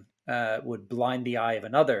person would blind the eye of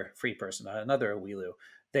another free person, another Awilu,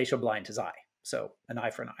 they shall blind his eye. So an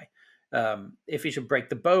eye for an eye. If he should break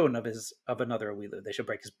the bone of another Awilu, they shall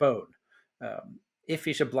break his bone. If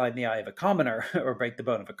he should blind the eye of a commoner or break the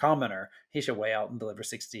bone of a commoner, he shall weigh out and deliver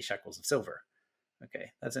 60 shekels of silver.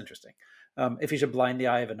 Okay, that's interesting. If he should blind the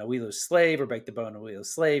eye of an Awilu's slave or break the bone of an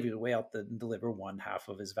Awilu's slave, he would weigh out and deliver one half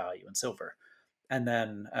of his value in silver. And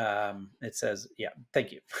then it says, yeah,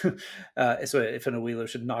 thank you. So if an Awilu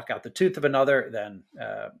should knock out the tooth of another, then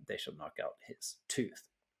they shall knock out his tooth.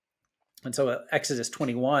 And so Exodus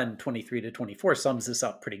 21:23 to 24 sums this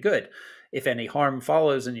up pretty good. If any harm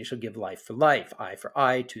follows, then you shall give life for life, eye for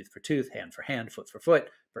eye, tooth for tooth, hand for hand, foot for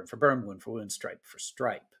foot, burn for burn, wound for wound, stripe for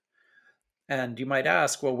stripe. And you might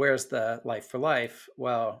ask, well, where's the life for life?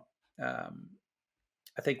 Well,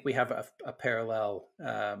 I think we have a parallel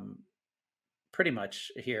pretty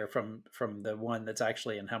much here from the one that's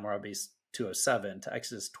actually in Hammurabi's 207 to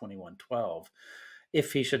Exodus 21:12.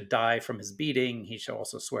 If he should die from his beating, he shall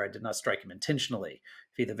also swear I did not strike him intentionally.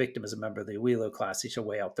 If he, the victim, is a member of the Awilu class, he shall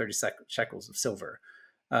weigh out 30 shekels of silver.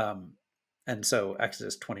 And so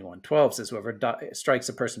Exodus 21:12 says, whoever strikes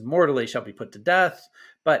a person mortally shall be put to death.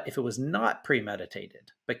 But if it was not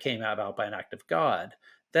premeditated, but came about by an act of God,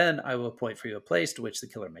 then I will appoint for you a place to which the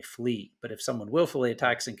killer may flee. But if someone willfully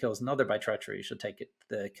attacks and kills another by treachery, you shall take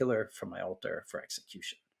the killer from my altar for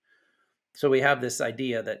execution. So we have this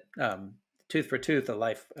idea that tooth for tooth, a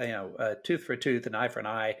life, tooth for tooth, an eye for an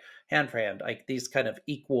eye, hand for hand, like these kind of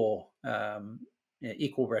equal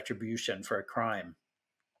retribution for a crime,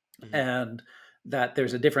 Hmm. and that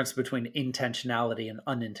there's a difference between intentionality and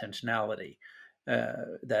unintentionality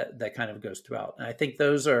that kind of goes throughout. And I think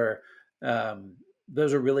those are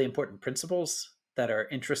really important principles that are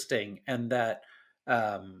interesting and that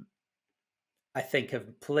um, I think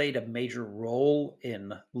have played a major role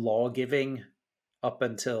in law giving up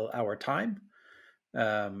until our time.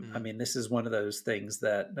 I Mm. mean, this is one of those things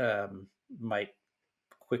that might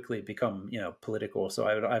quickly become, political. So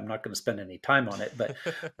I'm not going to spend any time on it,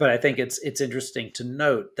 but I think it's interesting to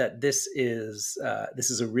note that this is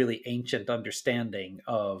a really ancient understanding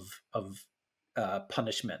of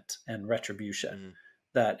punishment and retribution Mm.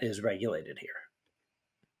 that is regulated here.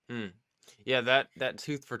 Mm. Yeah, that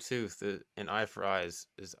tooth for tooth and eye for eyes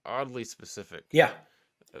is oddly specific. Yeah,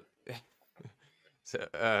 Uh, So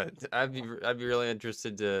I'd be really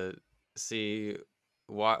interested to see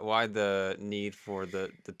why the need for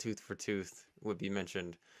the tooth for tooth would be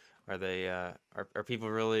mentioned. Are they are people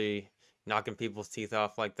really knocking people's teeth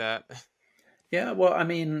off like that? yeah. Well, I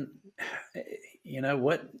mean,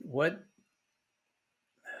 what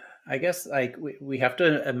I guess like we have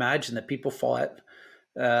to imagine that people fought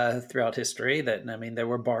throughout history. That I mean, there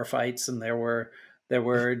were bar fights and there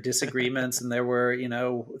were disagreements and there were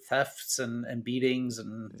thefts and beatings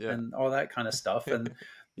and Yeah. and all that kind of stuff. And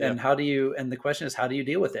Yeah. and how do you? And the question is, how do you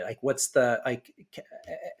deal with it? Like, what's the like?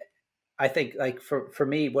 I think like for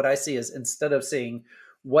me, what I see is instead of seeing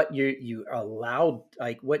what you are allowed,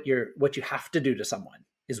 like what you have to do to someone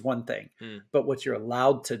is one thing, Mm. but what you're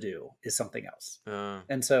allowed to do is something else. Uh,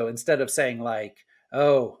 And so instead of saying like,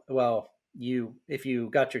 oh well, you if you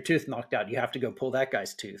got your tooth knocked out, you have to go pull that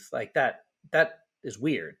guy's tooth, like that is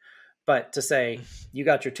weird. But to say you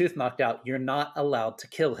got your tooth knocked out, you're not allowed to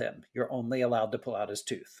kill him. You're only allowed to pull out his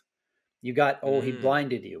tooth. You got, oh, he mm.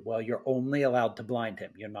 blinded you. Well, you're only allowed to blind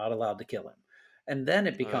him. You're not allowed to kill him. And then it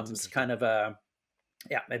Oh, that's becomes interesting. kind of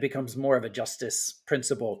yeah, it becomes more of a justice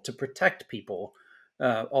principle to protect people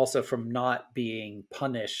also from not being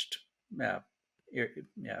punished. Yeah,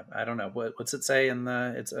 yeah, I don't know what's it say in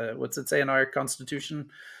the what's it say in our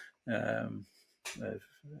Constitution. Um, uh,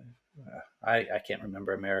 I can't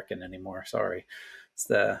remember American anymore. Sorry, it's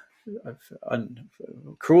the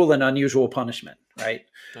cruel and unusual punishment, right?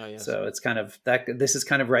 Oh, yes. So it's kind of that. This is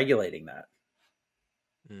kind of regulating that.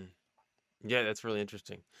 Mm. Yeah, that's really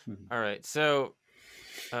interesting. Mhm. All right. So,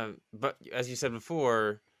 but as you said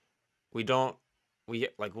before, we don't we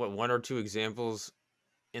like what one or two examples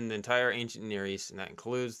in the entire ancient Near East, and that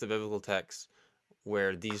includes the biblical texts,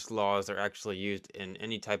 where these laws are actually used in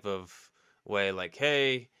any type of way, like,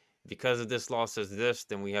 hey, because of this law says this,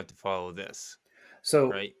 then we have to follow this, So,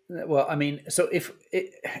 right? well, I mean, so it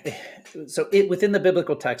within the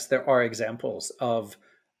biblical text, there are examples of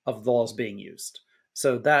laws being used.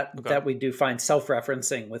 So that Okay. that we do find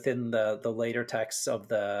self-referencing within the later texts of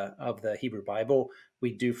the Hebrew Bible.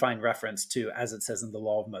 We do find reference to, as it says in the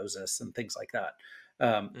Law of Moses and things like that.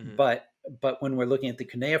 Mm-hmm. But when we're looking at the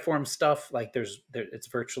cuneiform stuff, like it's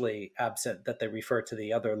virtually absent that they refer to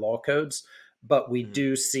the other law codes. But we Mm-hmm.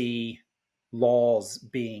 do see laws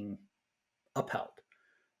being upheld.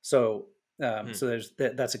 So Hmm. so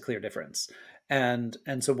that's a clear difference. And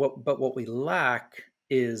so what we lack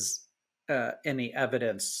is any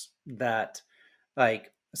evidence that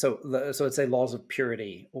like so let's say laws of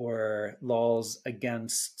purity or laws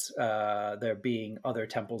against there being other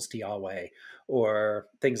temples to Yahweh or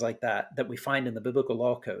things like that we find in the biblical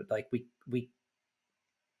law code. Like we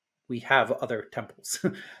have other temples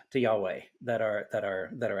to Yahweh that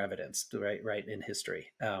are evidenced right in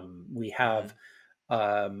history. We Mm-hmm. have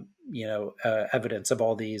evidence of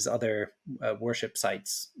all these other worship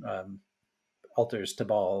sites, altars to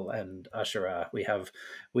Baal and Asherah. We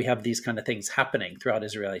have these kind of things happening throughout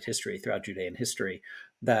Israelite history, throughout Judean history,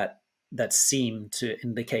 that that seem to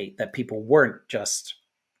indicate that people weren't just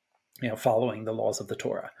following the laws of the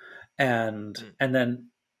Torah, and then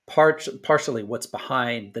partially what's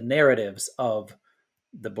behind the narratives of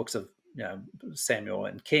the books of Samuel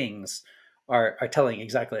and Kings are telling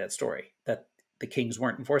exactly that story, that the kings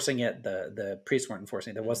weren't enforcing it, the priests weren't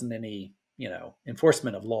enforcing it. There Mm-hmm. wasn't any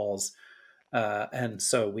enforcement of laws, and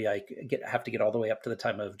so we have to get all the way up to the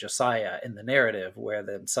time of Josiah in the narrative, where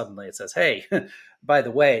then suddenly it says, "Hey, by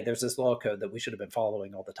the way, there's this law code that we should have been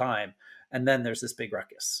following all the time," and then there's this big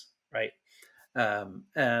ruckus, right?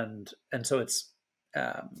 And so it's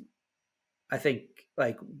um, I think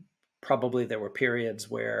like probably there were periods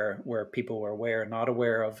where people were aware, not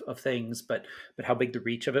aware of things, but how big the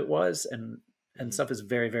reach of it was, and Mm-hmm. stuff is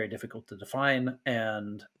very very difficult to define.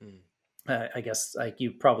 And Mm. I guess like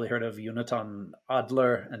you've probably heard of Yonatan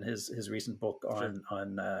Adler and his recent book Sure.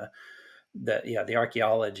 on the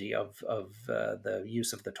archaeology of the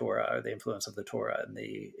use of the Torah or the influence of the Torah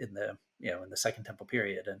in the Second Temple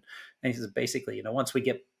period. And he says basically once we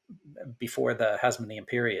get before the Hasmonean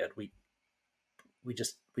period, we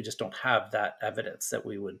just don't have that evidence that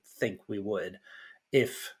we would think we would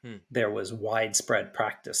if Hmm. there was widespread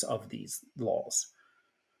practice of these laws.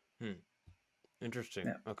 Hmm.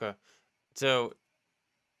 Interesting. Yeah. Okay. So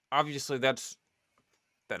obviously that's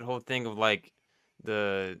that whole thing of like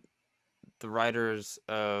the the writers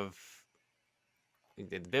of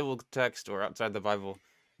the biblical text or outside the Bible.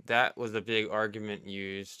 That was a big argument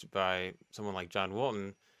used by someone like John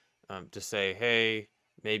Walton, to say, hey,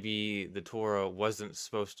 maybe the Torah wasn't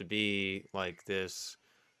supposed to be like this,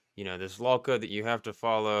 this law code that you have to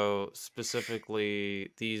follow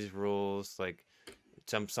specifically these rules. Like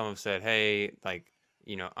some have said, hey, like,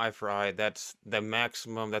 eye for eye, that's the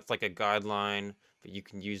maximum, that's like a guideline, but you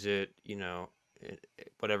can use it,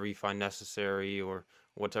 whatever you find necessary or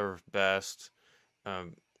whatever's best,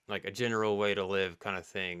 um, like a general way to live kind of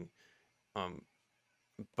thing. Um,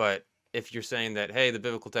 but if you're saying that, hey, the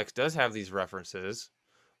biblical text does have these references,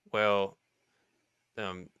 well,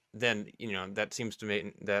 then that seems to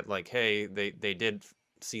me that like, hey, they did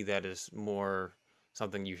see that as more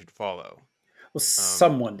something you should follow. Well, Um,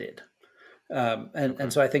 someone did. And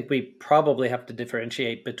okay. so I think we probably have to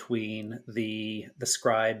differentiate between the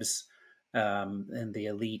scribes and the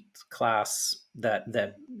elite class that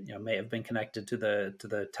may have been connected to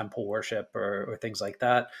the temple worship or things like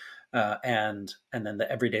that, and then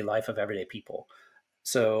the everyday life of everyday people.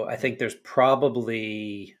 So I Mm, think there's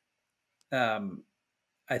probably um,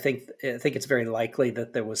 I think it's very likely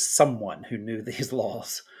that there was someone who knew these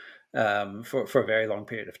laws for a very long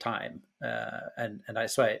period of time, and I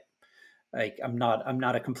so I like I'm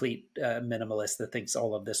not a complete minimalist that thinks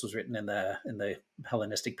all of this was written in the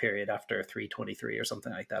Hellenistic period after 323 or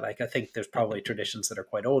something like that. Like I think there's probably traditions that are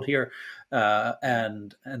quite old here, mm,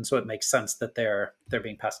 and so it makes sense that they're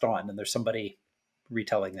being passed on, and there's somebody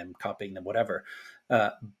retelling them, copying them, whatever.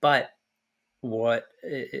 But what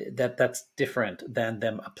that's different than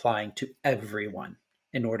them applying to everyone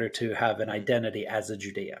in order to have an mm, identity as a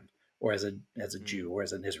Judean or as a mm, Jew or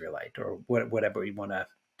as an Israelite or whatever you want to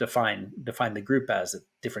define the group as at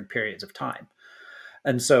different periods of time.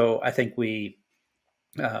 And so I think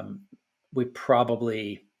um, we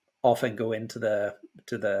probably often go into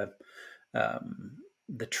um,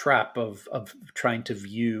 the trap of trying to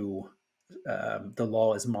view the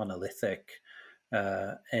law as monolithic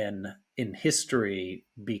in history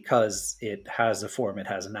because it has a form it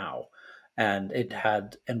has now, mm,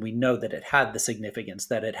 and we know that it had the significance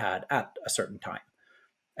that it had at a certain time.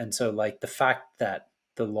 And so, like the fact that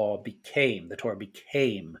the Torah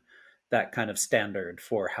became that kind of standard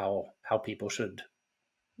for how people should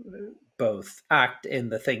both act in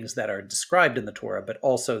the things that are described in the Torah, but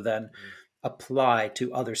also then mm, apply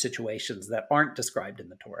to other situations that aren't described in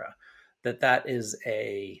the Torah. That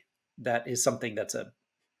is something that's a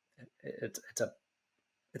it's a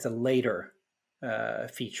it's a later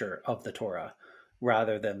feature of the Torah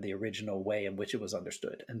rather than the original way in which it was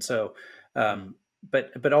understood. And so, mm,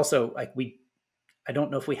 but also like I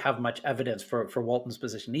don't know if we have much evidence for Walton's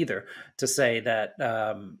position either to say that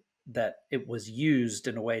it was used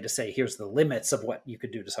in a way to say here's the limits of what you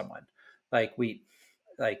could do to someone. Like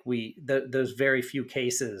those very few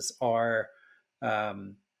cases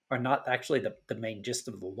um, are not actually the main gist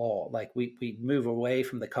of the law. Like we move away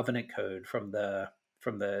from the covenant code from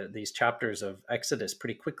these chapters of Exodus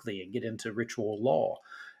pretty quickly and get into ritual law,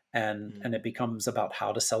 mm, and it becomes about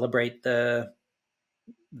how to celebrate the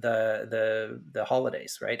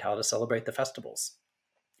holidays, right? How to celebrate the festivals,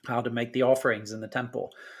 how to make the offerings in the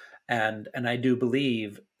temple, and I do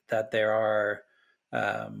believe that there are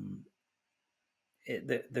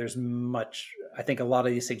there's much. I think a lot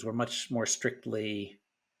of these things were much more strictly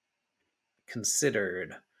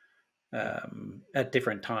considered mm, at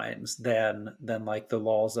different times than like the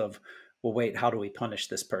laws of, well, wait, how do we punish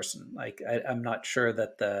this person? Like I'm not sure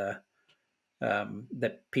that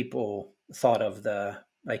people thought of the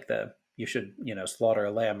you should slaughter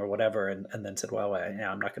a lamb or whatever, and then said, well,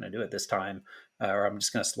 I'm not going to do it this time, or I'm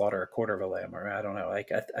just going to slaughter a quarter of a lamb, or I don't know.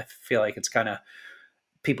 Like I feel like it's kind of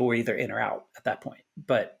people were either in or out at that point.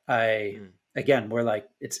 But mm. again, we're like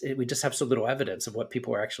we just have so little evidence of what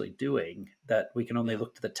people are actually doing that we can only Yeah.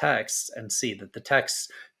 look to the texts and see that the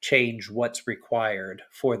texts change what's required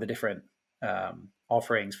for the different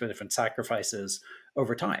offerings, for different sacrifices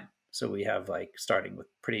over time. So we have like starting with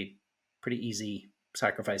pretty easy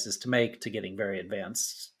sacrifices to make to getting very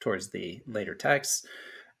advanced towards the Mm, later texts,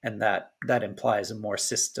 and that implies a more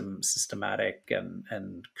systematic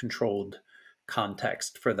and controlled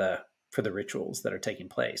context for the rituals that are taking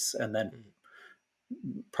place, and then mm,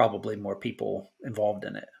 probably more people involved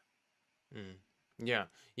in it. mm. Yeah.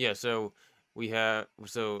 Yeah. So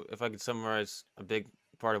if I could summarize a big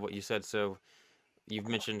part of what you said, so you've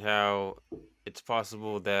mentioned how it's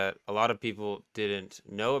possible that a lot of people didn't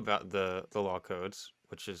know about the law codes,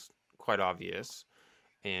 which is quite obvious,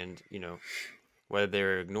 and whether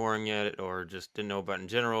they're ignoring it or just didn't know about it in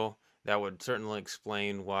general, that would certainly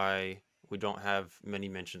explain why we don't have many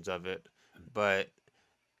mentions of it. But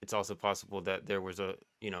it's also possible that there was a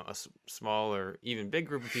small or even big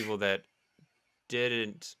group of people that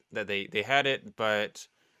didn't that they had it, but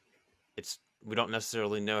it's we don't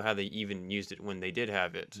necessarily know how they even used it when they did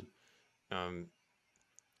have it. Um,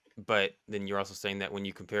 but then you're also saying that when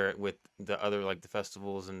you compare it with the other, like the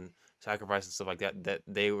festivals and sacrifices and stuff like that, that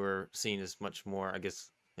they were seen as much more, I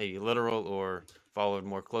guess, maybe literal or followed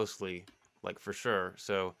more closely, like for sure.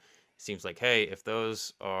 So it seems like, hey, if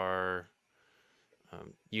those are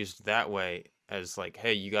used that way as like,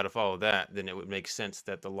 hey, you got to follow that, then it would make sense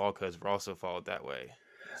that the law codes were also followed that way.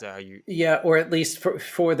 Is that how you? Yeah, or at least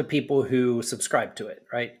for the people who subscribe to it,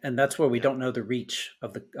 right? And that's where we Yeah. don't know the reach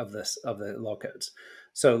of the law codes.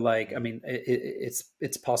 So, like, I Mm-hmm. mean,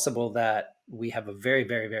 it's possible that we have a very,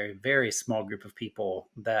 very, very, very small group of people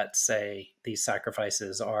that say these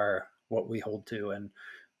sacrifices are what we hold to, and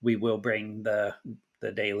we will bring the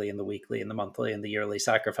daily and the weekly and the monthly and the yearly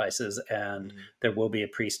sacrifices, and Mm-hmm. there will be a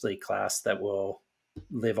priestly class that will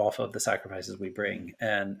live off of the sacrifices we bring,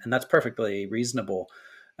 and that's perfectly reasonable.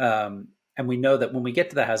 And we know that when we get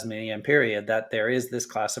to the Hasmonean period, that there is this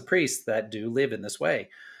class of priests that do live in this way,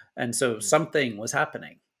 and so Mm-hmm. something was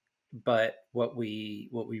happening. But what we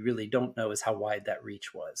really don't know is how wide that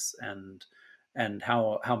reach was, and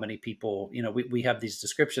how many people. We have these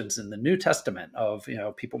descriptions in the New Testament of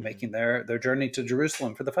people Mm-hmm. making their journey to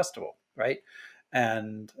Jerusalem for the festival, right?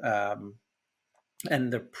 And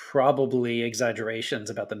and they're probably exaggerations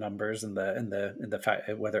about the numbers and the fact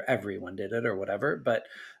whether everyone did it or whatever, but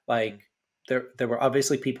Mm-hmm. like there were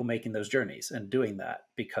obviously people making those journeys and doing that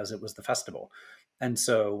because it was the festival. And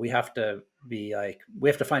so we have to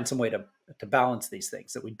find some way to balance these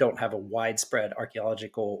things, that we don't have a widespread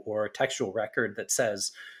archaeological or textual record that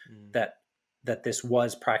says Mm-hmm. that this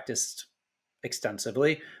was practiced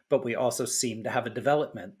extensively, but we also seem to have a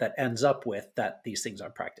development that ends up with that these things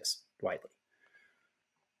are practiced widely.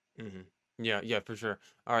 Mm-hmm. Yeah, yeah, for sure.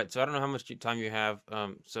 All right, so I don't know how much time you have,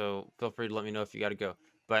 so feel free to let me know if you got to go.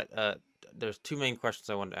 But there's two main questions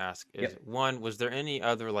I wanted to ask. Is Yep. one, was there any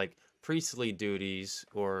other like priestly duties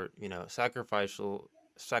or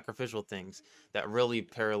sacrificial things that really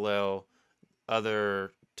parallel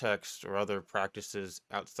other texts or other practices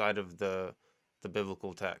outside of the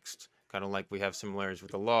biblical text? Kind of like we have similarities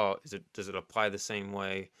with the law. Does it apply the same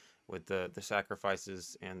way with the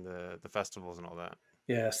sacrifices and the festivals and all that?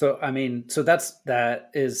 Yeah, so I mean, that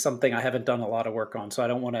is something I haven't done a lot of work on, so I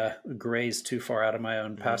don't want to graze too far out of my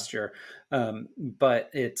own Mm-hmm. pasture. But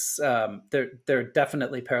it's there are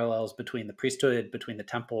definitely parallels between the priesthood, between the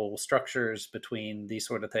temple structures, between these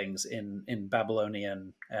sort of things in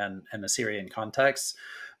Babylonian and Assyrian contexts,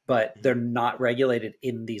 but they're Mm-hmm. not regulated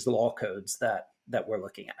in these law codes that we're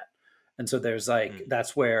looking at. And so there's like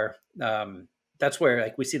that's where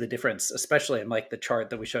like we see the difference, especially in like the chart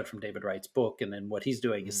that we showed from David Wright's book, and then what he's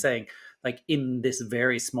doing is Mm-hmm. saying like in this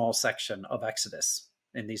very small section of Exodus,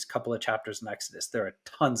 in these couple of chapters in Exodus, there are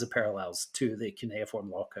tons of Mm-hmm. parallels to the cuneiform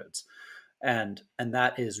law codes, and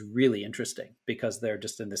that is really interesting because they're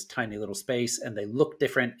just in this tiny little space and they look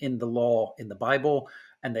different in the law in the Bible,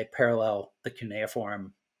 and they parallel the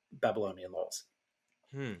cuneiform Babylonian laws.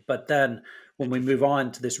 Hmm. But then when we move Interesting.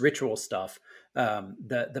 on to this ritual stuff,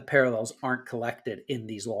 the parallels aren't collected in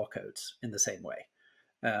these law codes in the same way.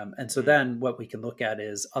 And so Hmm. then what we can look at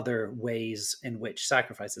is other ways in which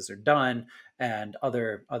sacrifices are done, and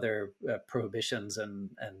other prohibitions and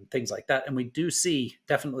things like that. And we do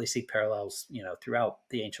definitely see parallels, throughout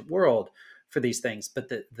the ancient world for these things. But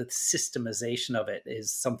the systemization of it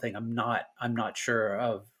is something I'm not sure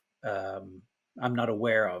of. Um, I'm not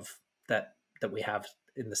aware of that we have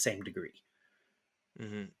in the same degree.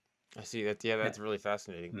 Hmm. I see that. Yeah, Yeah. that's really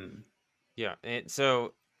fascinating. Mm. Yeah, and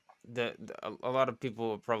so a lot of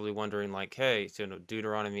people are probably wondering, like, hey, so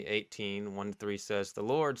Deuteronomy 18, 1 to 3 says, "The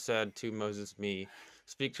Lord said to Moses, me,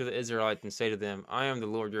 speak to the Israelites and say to them, I am the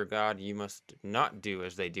Lord your God. You must not do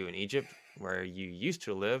as they do in Egypt, where you used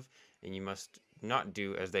to live, and you must not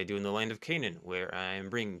do as they do in the land of Canaan, where I am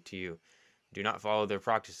bringing to you. Do not follow their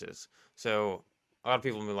practices." So a lot of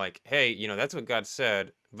people will be like, hey, that's what God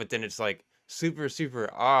said, but then it's like super, super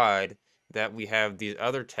odd that we have these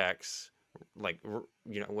other texts, like,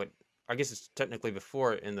 what I guess it's technically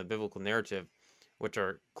before it in the biblical narrative, which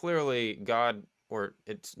are clearly God, or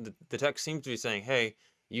the text seems to be saying, hey,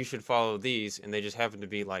 you should follow these, and they just happen to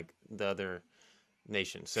be like the other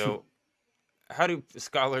nation. So how do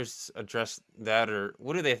scholars address that, or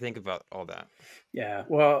what do they think about all that? Yeah.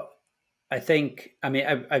 Well, I think, I mean,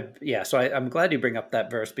 yeah. So I'm glad you bring up that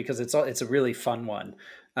verse because it's a really fun one,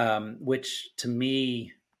 which to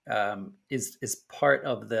me is part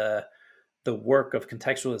of the work of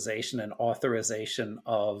contextualization and authorization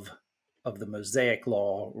of the Mosaic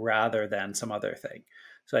law rather than some other thing.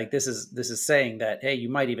 So like this is saying that hey, you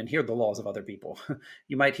might even hear the laws of other people,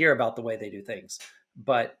 you might hear about the way they do things,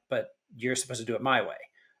 but you're supposed to do it my way.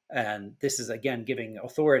 And this is again giving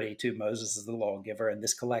authority to Moses as the lawgiver and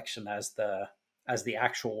this collection as the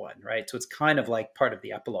actual one, right? So it's kind of like part of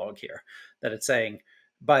the epilogue here that it's saying,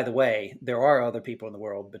 by the way, there are other people in the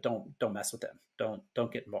world, but don't mess with them.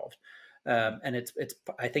 Don't get involved. Mm, And it's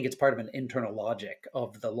I think it's part of an internal logic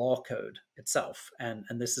of the law code itself, and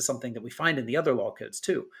this is something that we find in the other law codes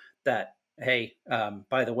too. That hey,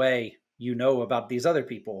 by the way, you know about these other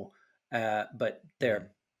people, but mm,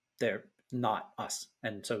 they're not us,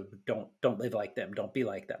 and so don't live like them, don't be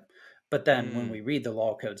like them. But then when mm, we read the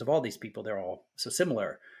law codes of all these people, they're all so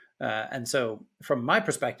similar. And so, from my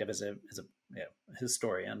perspective as a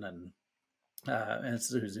historian and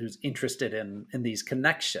who's interested in these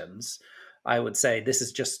connections, I would say this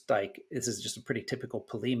is just a pretty typical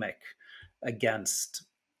polemic against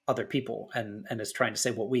other people, and is trying to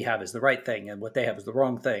say what we have is the right thing and what they have is the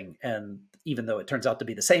wrong thing. And even though it turns out to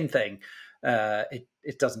be the same thing,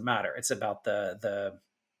 it doesn't matter. It's about the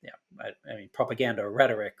I mean propaganda or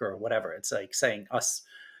rhetoric or whatever. It's like saying us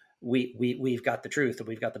we've got the truth and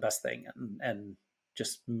we've got the best thing, and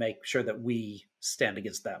just make sure that we stand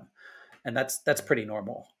against them, and that's mm, pretty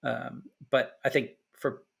normal. But I think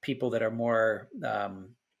for people that are more,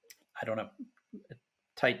 I don't know,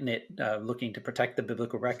 tight knit, looking to protect the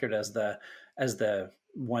biblical record as the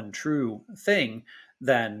one true thing,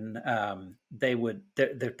 then they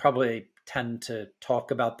probably tend to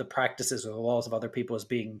talk about the practices or the laws of other people as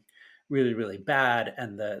being really really bad,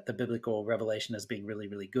 and the biblical revelation as being really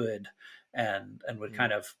really good, and would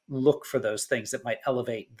kind mm, of look for those things that might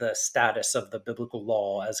elevate the status of the biblical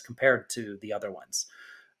law as compared to the other ones.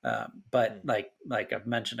 But mm, like I've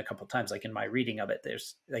mentioned a couple of times, like in my reading of it,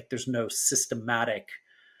 there's no systematic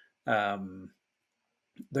um,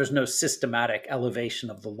 there's no systematic elevation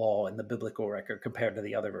of the law in the biblical record compared to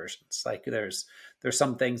the other versions. Like there's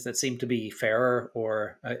some things that seem to be fairer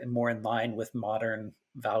or more in line with modern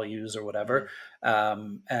values or whatever,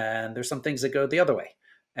 mm, and there's some things that go the other way.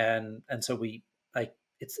 And so we like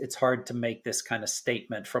it's hard to make this kind of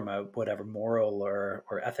statement from a whatever moral or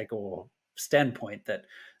ethical standpoint that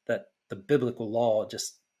the biblical law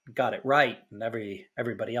just got it right and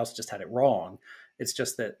everybody else just had it wrong. It's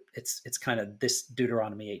just that it's kind of this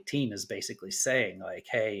Deuteronomy 18 is basically saying like,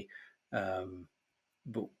 hey, um,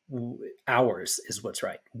 ours is what's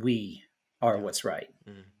right. We are yeah, what's right.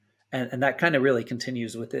 mm, And that kind of really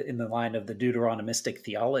continues with it in the line of the Deuteronomistic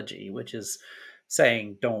theology, which is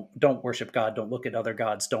saying don't worship God, don't look at other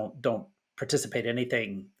gods, don't participate in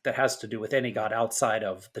anything that has to do with any mm, god outside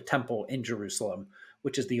of the temple in Jerusalem,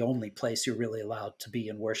 which is the only place you're really allowed to be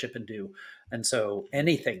and worship and do. And so mm,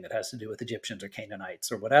 anything that has to do with Egyptians or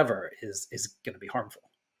Canaanites or whatever is going to be harmful.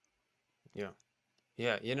 yeah.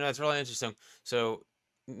 Yeah, that's really interesting. So,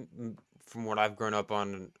 from what I've grown up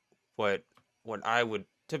on, and what what I would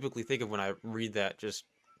typically think of when I read that, just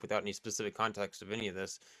without any specific context of any of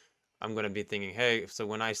this, I'm going to be thinking, hey, so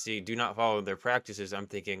when I see do not follow their practices, I'm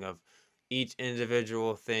thinking of each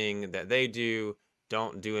individual thing that they do,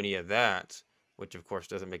 don't do any of that, which of course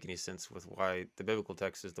doesn't make any sense with why the biblical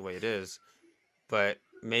text is the way it is. But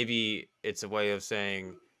maybe it's a way of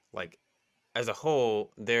saying, like, as a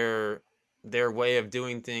whole, their way of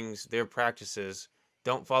doing things, their practices,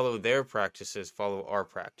 don't follow their practices, follow our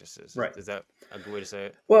practices. Right. Is that a good way to say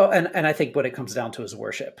it? Well, and I think what it comes down to is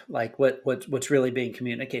worship. Like what's really being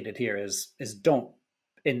communicated here is don't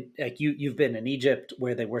in like you've been in Egypt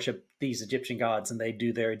where they worship these Egyptian gods and they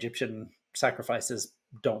do their Egyptian sacrifices.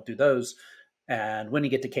 Don't do those. And when you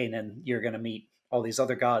get to Canaan, you're going to meet all these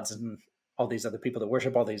other gods and all these other people that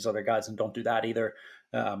worship all these other gods and don't do that either.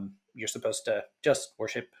 You're supposed to just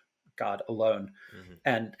worship God alone.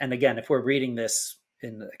 Mm-hmm. And again, if we're reading this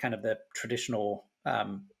in kind of the traditional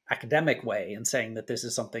academic way and saying that this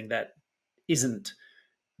is something that isn't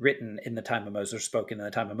written in the time of Moses or spoken in the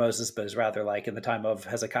time of Moses, but is rather like in the time of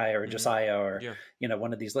Hezekiah or Mm-hmm. Josiah or Yeah.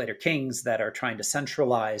 one of these later kings that are trying to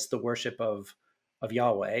centralize the worship of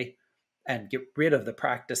Yahweh and get rid of the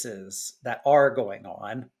practices that are going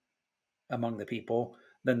on among the people,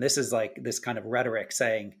 then this is like this kind of rhetoric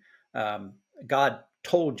saying, God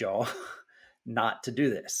told y'all not to do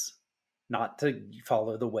this, not to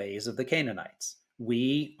follow the ways of the Canaanites.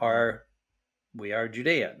 We Mm-hmm. are we are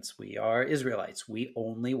Judeans, we are Israelites, we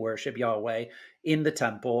only worship Yahweh in the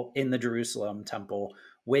temple, in the Jerusalem temple,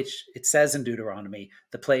 which it says in Deuteronomy,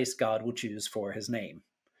 the place God will choose for his name.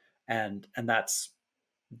 And that's,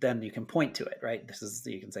 then you can point to it, right? This is,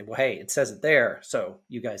 you can say, well, hey, it says it there, so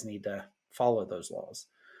you guys need to follow those laws.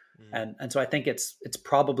 Mm, And so I think it's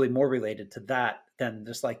probably more related to that than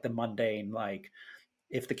just like the mundane, like,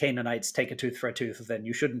 if the Canaanites take a tooth for a tooth, then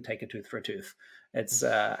you shouldn't take a tooth for a tooth. It's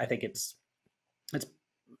I think it's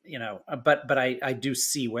but I do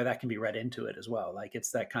see where that can be read into it as well. Like,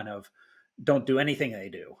 it's that kind of, don't do anything they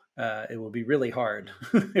do. It will be really hard.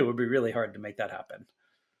 mm, It would be really hard to make that happen.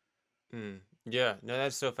 mm. Yeah, no,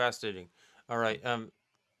 that's so fascinating. All right.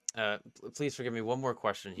 Please forgive me. One more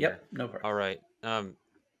question here. Yep, no problem. All right.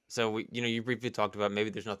 So you briefly talked about maybe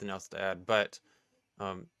there's nothing else to add, but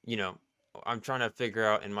um, you know, I'm trying to figure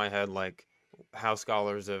out in my head like how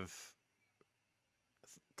scholars have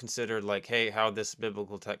considered like, hey, how this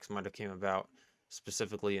biblical text might have came about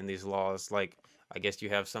specifically in these laws. Like, I guess you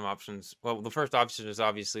have some options. Well, the first option is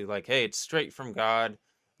obviously like, hey, it's straight from God,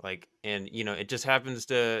 like, and it just happens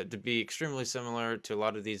to be extremely similar to a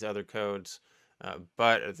lot of these other codes,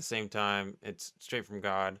 but at the same time, it's straight from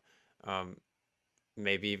God. Um,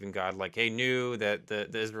 Maybe even God, like, hey, knew that the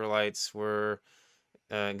Israelites were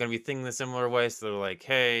going to be thinking a similar way. So they're like,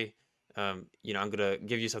 hey, I'm going to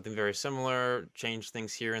give you something very similar, change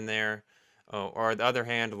things here and there. Or on the other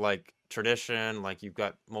hand, like tradition, like you've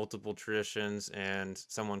got multiple traditions and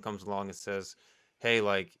someone comes along and says, hey,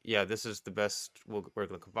 like, yeah, this is the best, we're going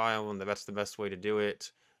to combine them, that's the best way to do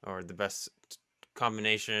it, or the best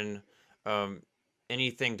combination. Um,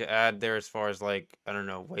 Anything to add there as far as like, I don't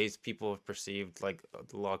know, ways people have perceived like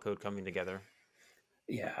the law code coming together?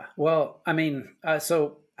 Yeah. Well, I mean,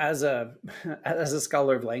 so as a as a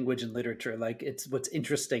scholar of language and literature, like, it's, what's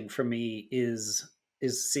interesting for me is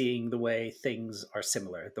seeing the way things are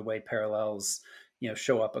similar, the way parallels,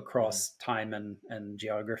 show up Mm, across time and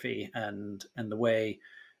geography, and the way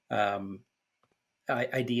um,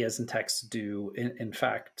 ideas and texts do in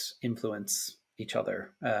fact influence each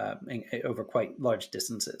other over quite large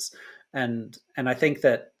distances. And I think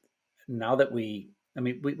that now that we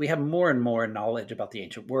have more and more knowledge about the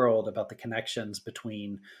ancient world, about the connections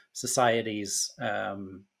between societies,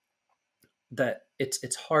 that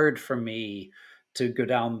it's hard for me to go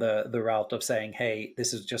down the route of saying, hey,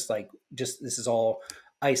 this is just this is all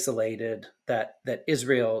isolated, that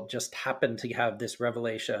Israel just happened to have this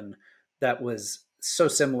revelation that was so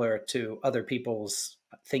similar to other people's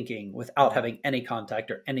thinking without mm, having any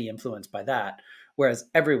contact or any influence by that, whereas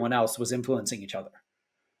everyone else was influencing each other.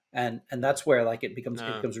 And that's where, like, no. it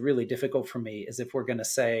becomes really difficult for me, is if we're going to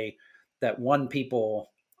say that one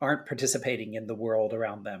people aren't participating in the world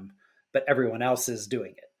around them, but everyone else is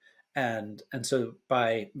doing it. And so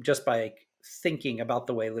by thinking about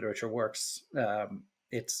the way literature works,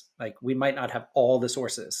 it's like, we might not have all the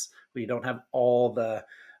sources, we don't have all the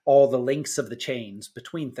links of the chains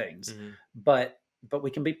between things, Mhm, but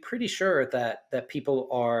we can be pretty sure that people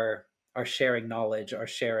are sharing knowledge, are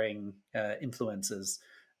sharing influences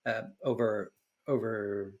over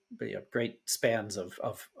great spans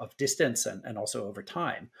of distance, and also over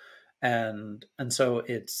time. And so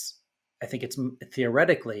I think it's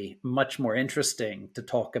theoretically much more interesting to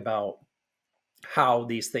talk about how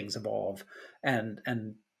these things evolve, and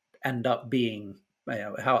end up being,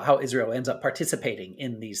 how Israel ends up participating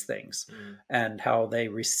in these things, mm, and how they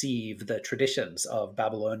receive the traditions of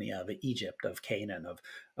Babylonia, of Egypt, of Canaan,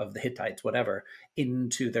 of the Hittites, whatever,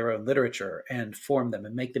 into their own literature, and form them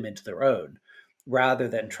and make them into their own, rather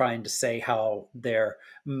than mm, trying to say how there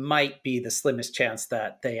might be the slimmest chance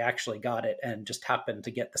that they actually got it and just happened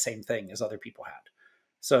to get the same thing as other people had.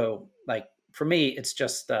 So, like, for me, it's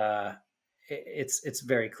just it's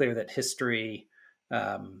very clear that history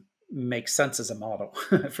makes sense as a model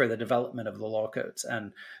for the development of the law codes,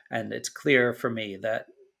 and it's clear for me that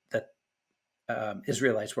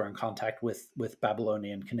Israelites were in contact with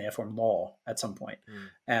Babylonian cuneiform law at some point, mm,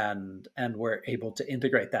 and were able to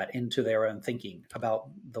integrate that into their own thinking about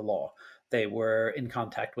the law. They were in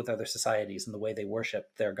contact with other societies and the way they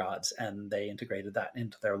worshiped their gods, and they integrated that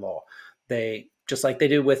into their law. They, just like they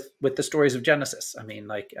do with the stories of Genesis. I mean,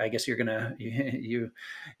 like, I guess you're gonna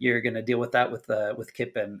deal with that with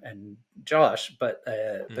Kip and Josh, but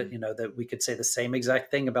mm, that we could say the same exact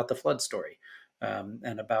thing about the flood story,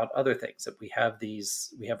 and about other things, that we have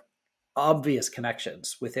obvious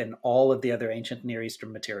connections within all of the other ancient Near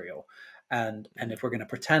Eastern material. And mm, if we're going to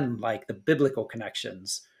pretend like the biblical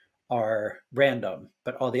connections are random,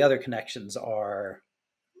 but all the other connections are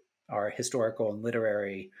historical and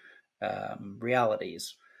literary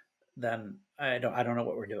realities, then I don't know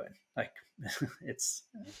what we're doing. Like it's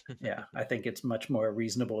yeah, I think it's much more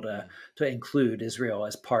reasonable Mm, to include Israel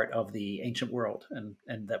as part of the ancient world, and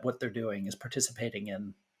that what they're doing is participating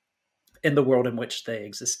in the world in which they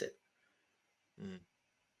existed. mm.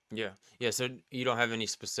 Yeah. Yeah, so you don't have any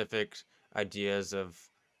specific ideas of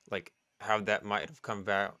like how that might have come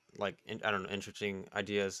about, like I don't know, interesting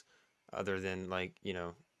ideas other than like,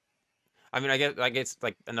 I mean, I guess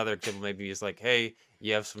like another example maybe is like, hey,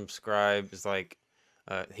 you have some scribes like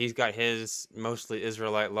he's got his mostly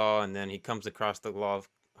Israelite law and then he comes across the law of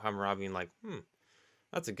Hammurabi and like,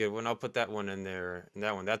 that's a good one. I'll put that one in there and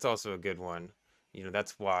that one. That's also a good one.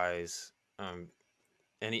 That's wise.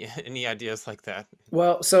 Any any ideas like that?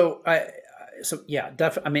 Well, so yeah,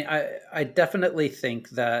 I mean, I definitely think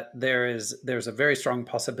that there's a very strong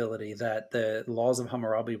possibility that the laws of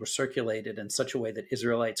Hammurabi were circulated in such a way that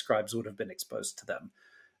Israelite scribes would have been exposed to them,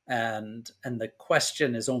 and the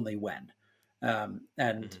question is only when. Hmm.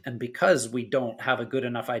 And because we don't have a good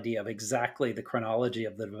enough idea of exactly the chronology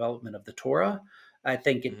of the development of the Torah, I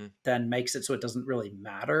think it Hmm. then makes it so it doesn't really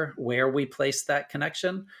matter where we place that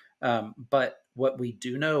connection. But what we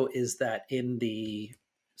do know is that in the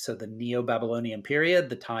Neo-Babylonian period,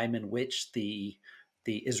 the time in which the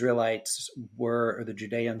Israelites were, or the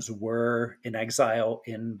Judeans were in exile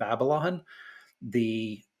in Babylon,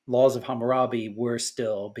 the laws of Hammurabi were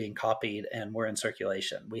still being copied and were in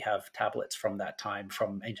circulation. We have tablets from that time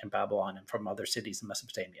from ancient Babylon and from other cities in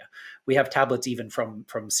Mesopotamia. We have tablets even from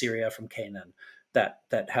Syria, from Canaan, that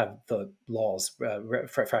have the laws,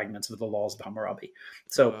 fragments of the laws of Hammurabi. Oh,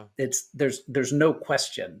 So there's no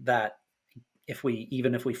question that if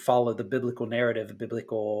we follow the biblical narrative, the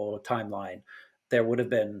biblical timeline, there would have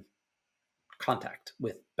been contact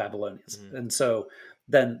with Babylonians. hmm. And so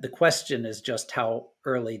then the question is just how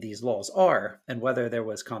early these laws are and whether there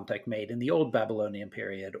was contact made in the old Babylonian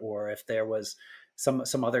period or if there was some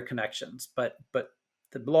other connections. But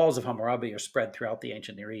the laws of Hammurabi are spread throughout the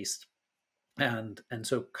ancient Near East, and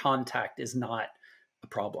so contact is not a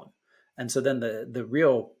problem. And so then the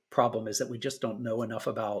real problem is that we just don't know enough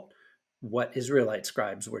about what Israelite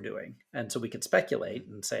scribes were doing, and so we could speculate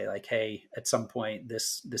Hmm. and say like, hey, at some point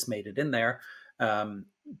this made it in there, um,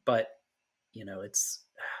 but it's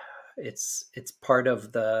part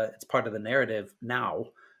of the narrative now,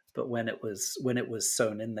 but when it was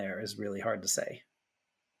sewn in there is really hard to say.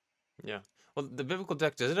 Yeah. Well, the biblical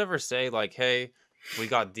text, does it ever say like, hey, we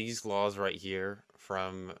got these laws right here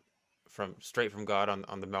from straight from God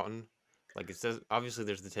on the mountain? Like it says obviously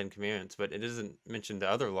there's the Ten Commandments, but it doesn't mention the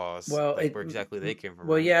other laws, Well, like where exactly they came from,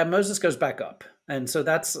 well, right? yeah, Moses goes back up, and so He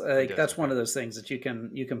does, that's one okay. of those things that you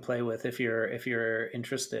can play with if you're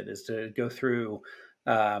interested, is to go through,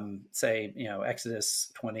 say,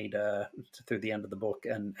 Exodus 20 to through the end of the book,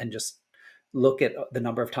 and just look at the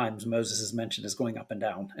number of times Moses is mentioned as going up and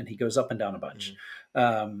down, and he goes up and down a bunch.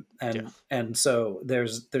 Hmm. Yeah. And so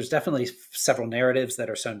there's definitely several narratives that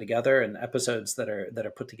are sewn together and episodes that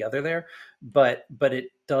are put together there, but it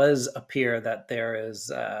does appear that there is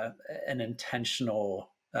an intentional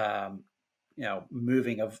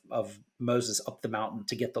moving of Moses up the mountain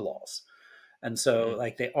to get the laws. And so Hmm.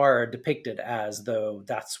 like they are depicted as though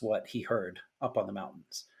that's what he heard up on the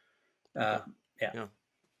mountains. Okay. Yeah. Yeah.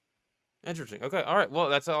 Interesting. Okay. All right. Well,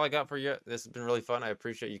 that's all I got for you. This has been really fun. I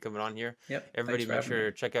appreciate you coming on here. Yep. Thanks Everybody, for make having me.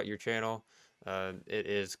 sure to check out your channel. It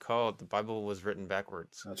is called The Bible Was Written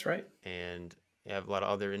Backwards. That's right. And you have a lot of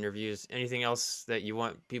other interviews. Anything else that you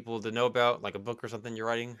want people to know about, like a book or something you're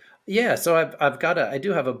writing? Yeah, so I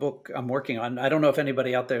do have a book I'm working on. I don't know if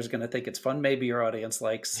anybody out there is going to think it's fun. Maybe your audience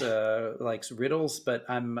likes riddles, but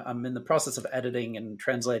I'm in the process of editing and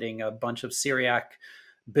translating a bunch of Syriac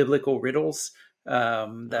biblical riddles,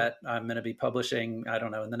 Oh, that I'm going to be publishing. I don't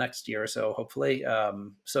know, in the next year or so, hopefully.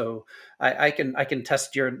 So I can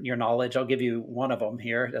test your knowledge. I'll give you one of them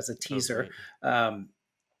here as a oh, teaser. great. Um,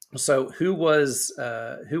 so who was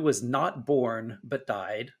not born but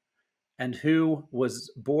died, and who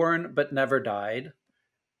was born but never died,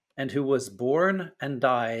 and who was born and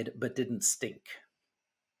died but didn't stink.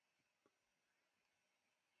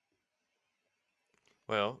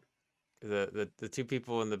 Well, the two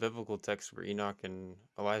people in the biblical text were Enoch and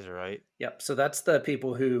Elijah, right? Yep. So that's the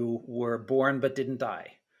people who were born but didn't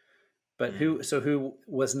die. But Mm. who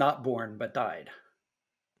was not born but died?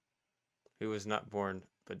 Who was not born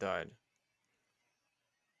but died?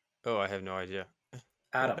 Oh, I have no idea.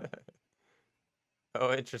 Adam.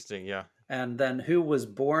 Oh, interesting. Yeah. And then who was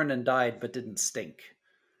born and died but didn't stink?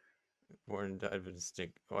 Born and died but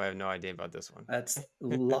distinct. Oh, I have no idea about this one. That's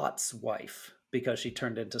Lot's wife, because she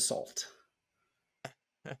turned into salt.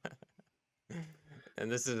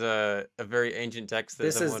 And this is a very ancient text that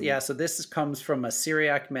This is, yeah, someone. so comes from a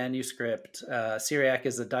Syriac manuscript. Syriac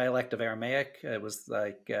is a dialect of Aramaic. It was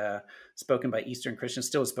like spoken by Eastern Christians,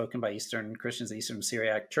 still spoken by Eastern Christians, the Eastern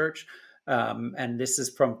Syriac Church. And this is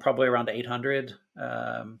from probably around 800,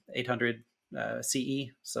 800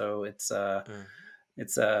 CE. So Uh,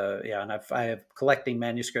 it's yeah, and I have collecting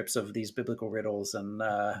manuscripts of these biblical riddles and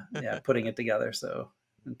yeah, putting it together. So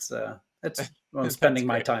it's what I'm that's spending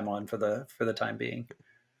my great. time on for the time being.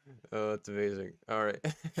 Oh, that's amazing. All right.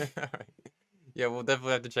 All right. Yeah, we'll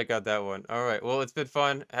definitely have to check out that one. All right. Well, it's been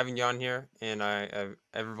fun having you on here, and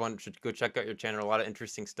everyone should go check out your channel. A lot of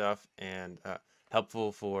interesting stuff and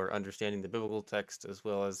helpful for understanding the biblical text as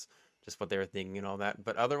well as just what they were thinking and all that.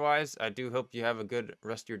 But otherwise, I do hope you have a good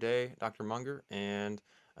rest of your day, Dr. Munger, and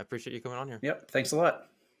I appreciate you coming on here. Yep. Thanks a lot.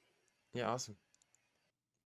 Yeah, awesome.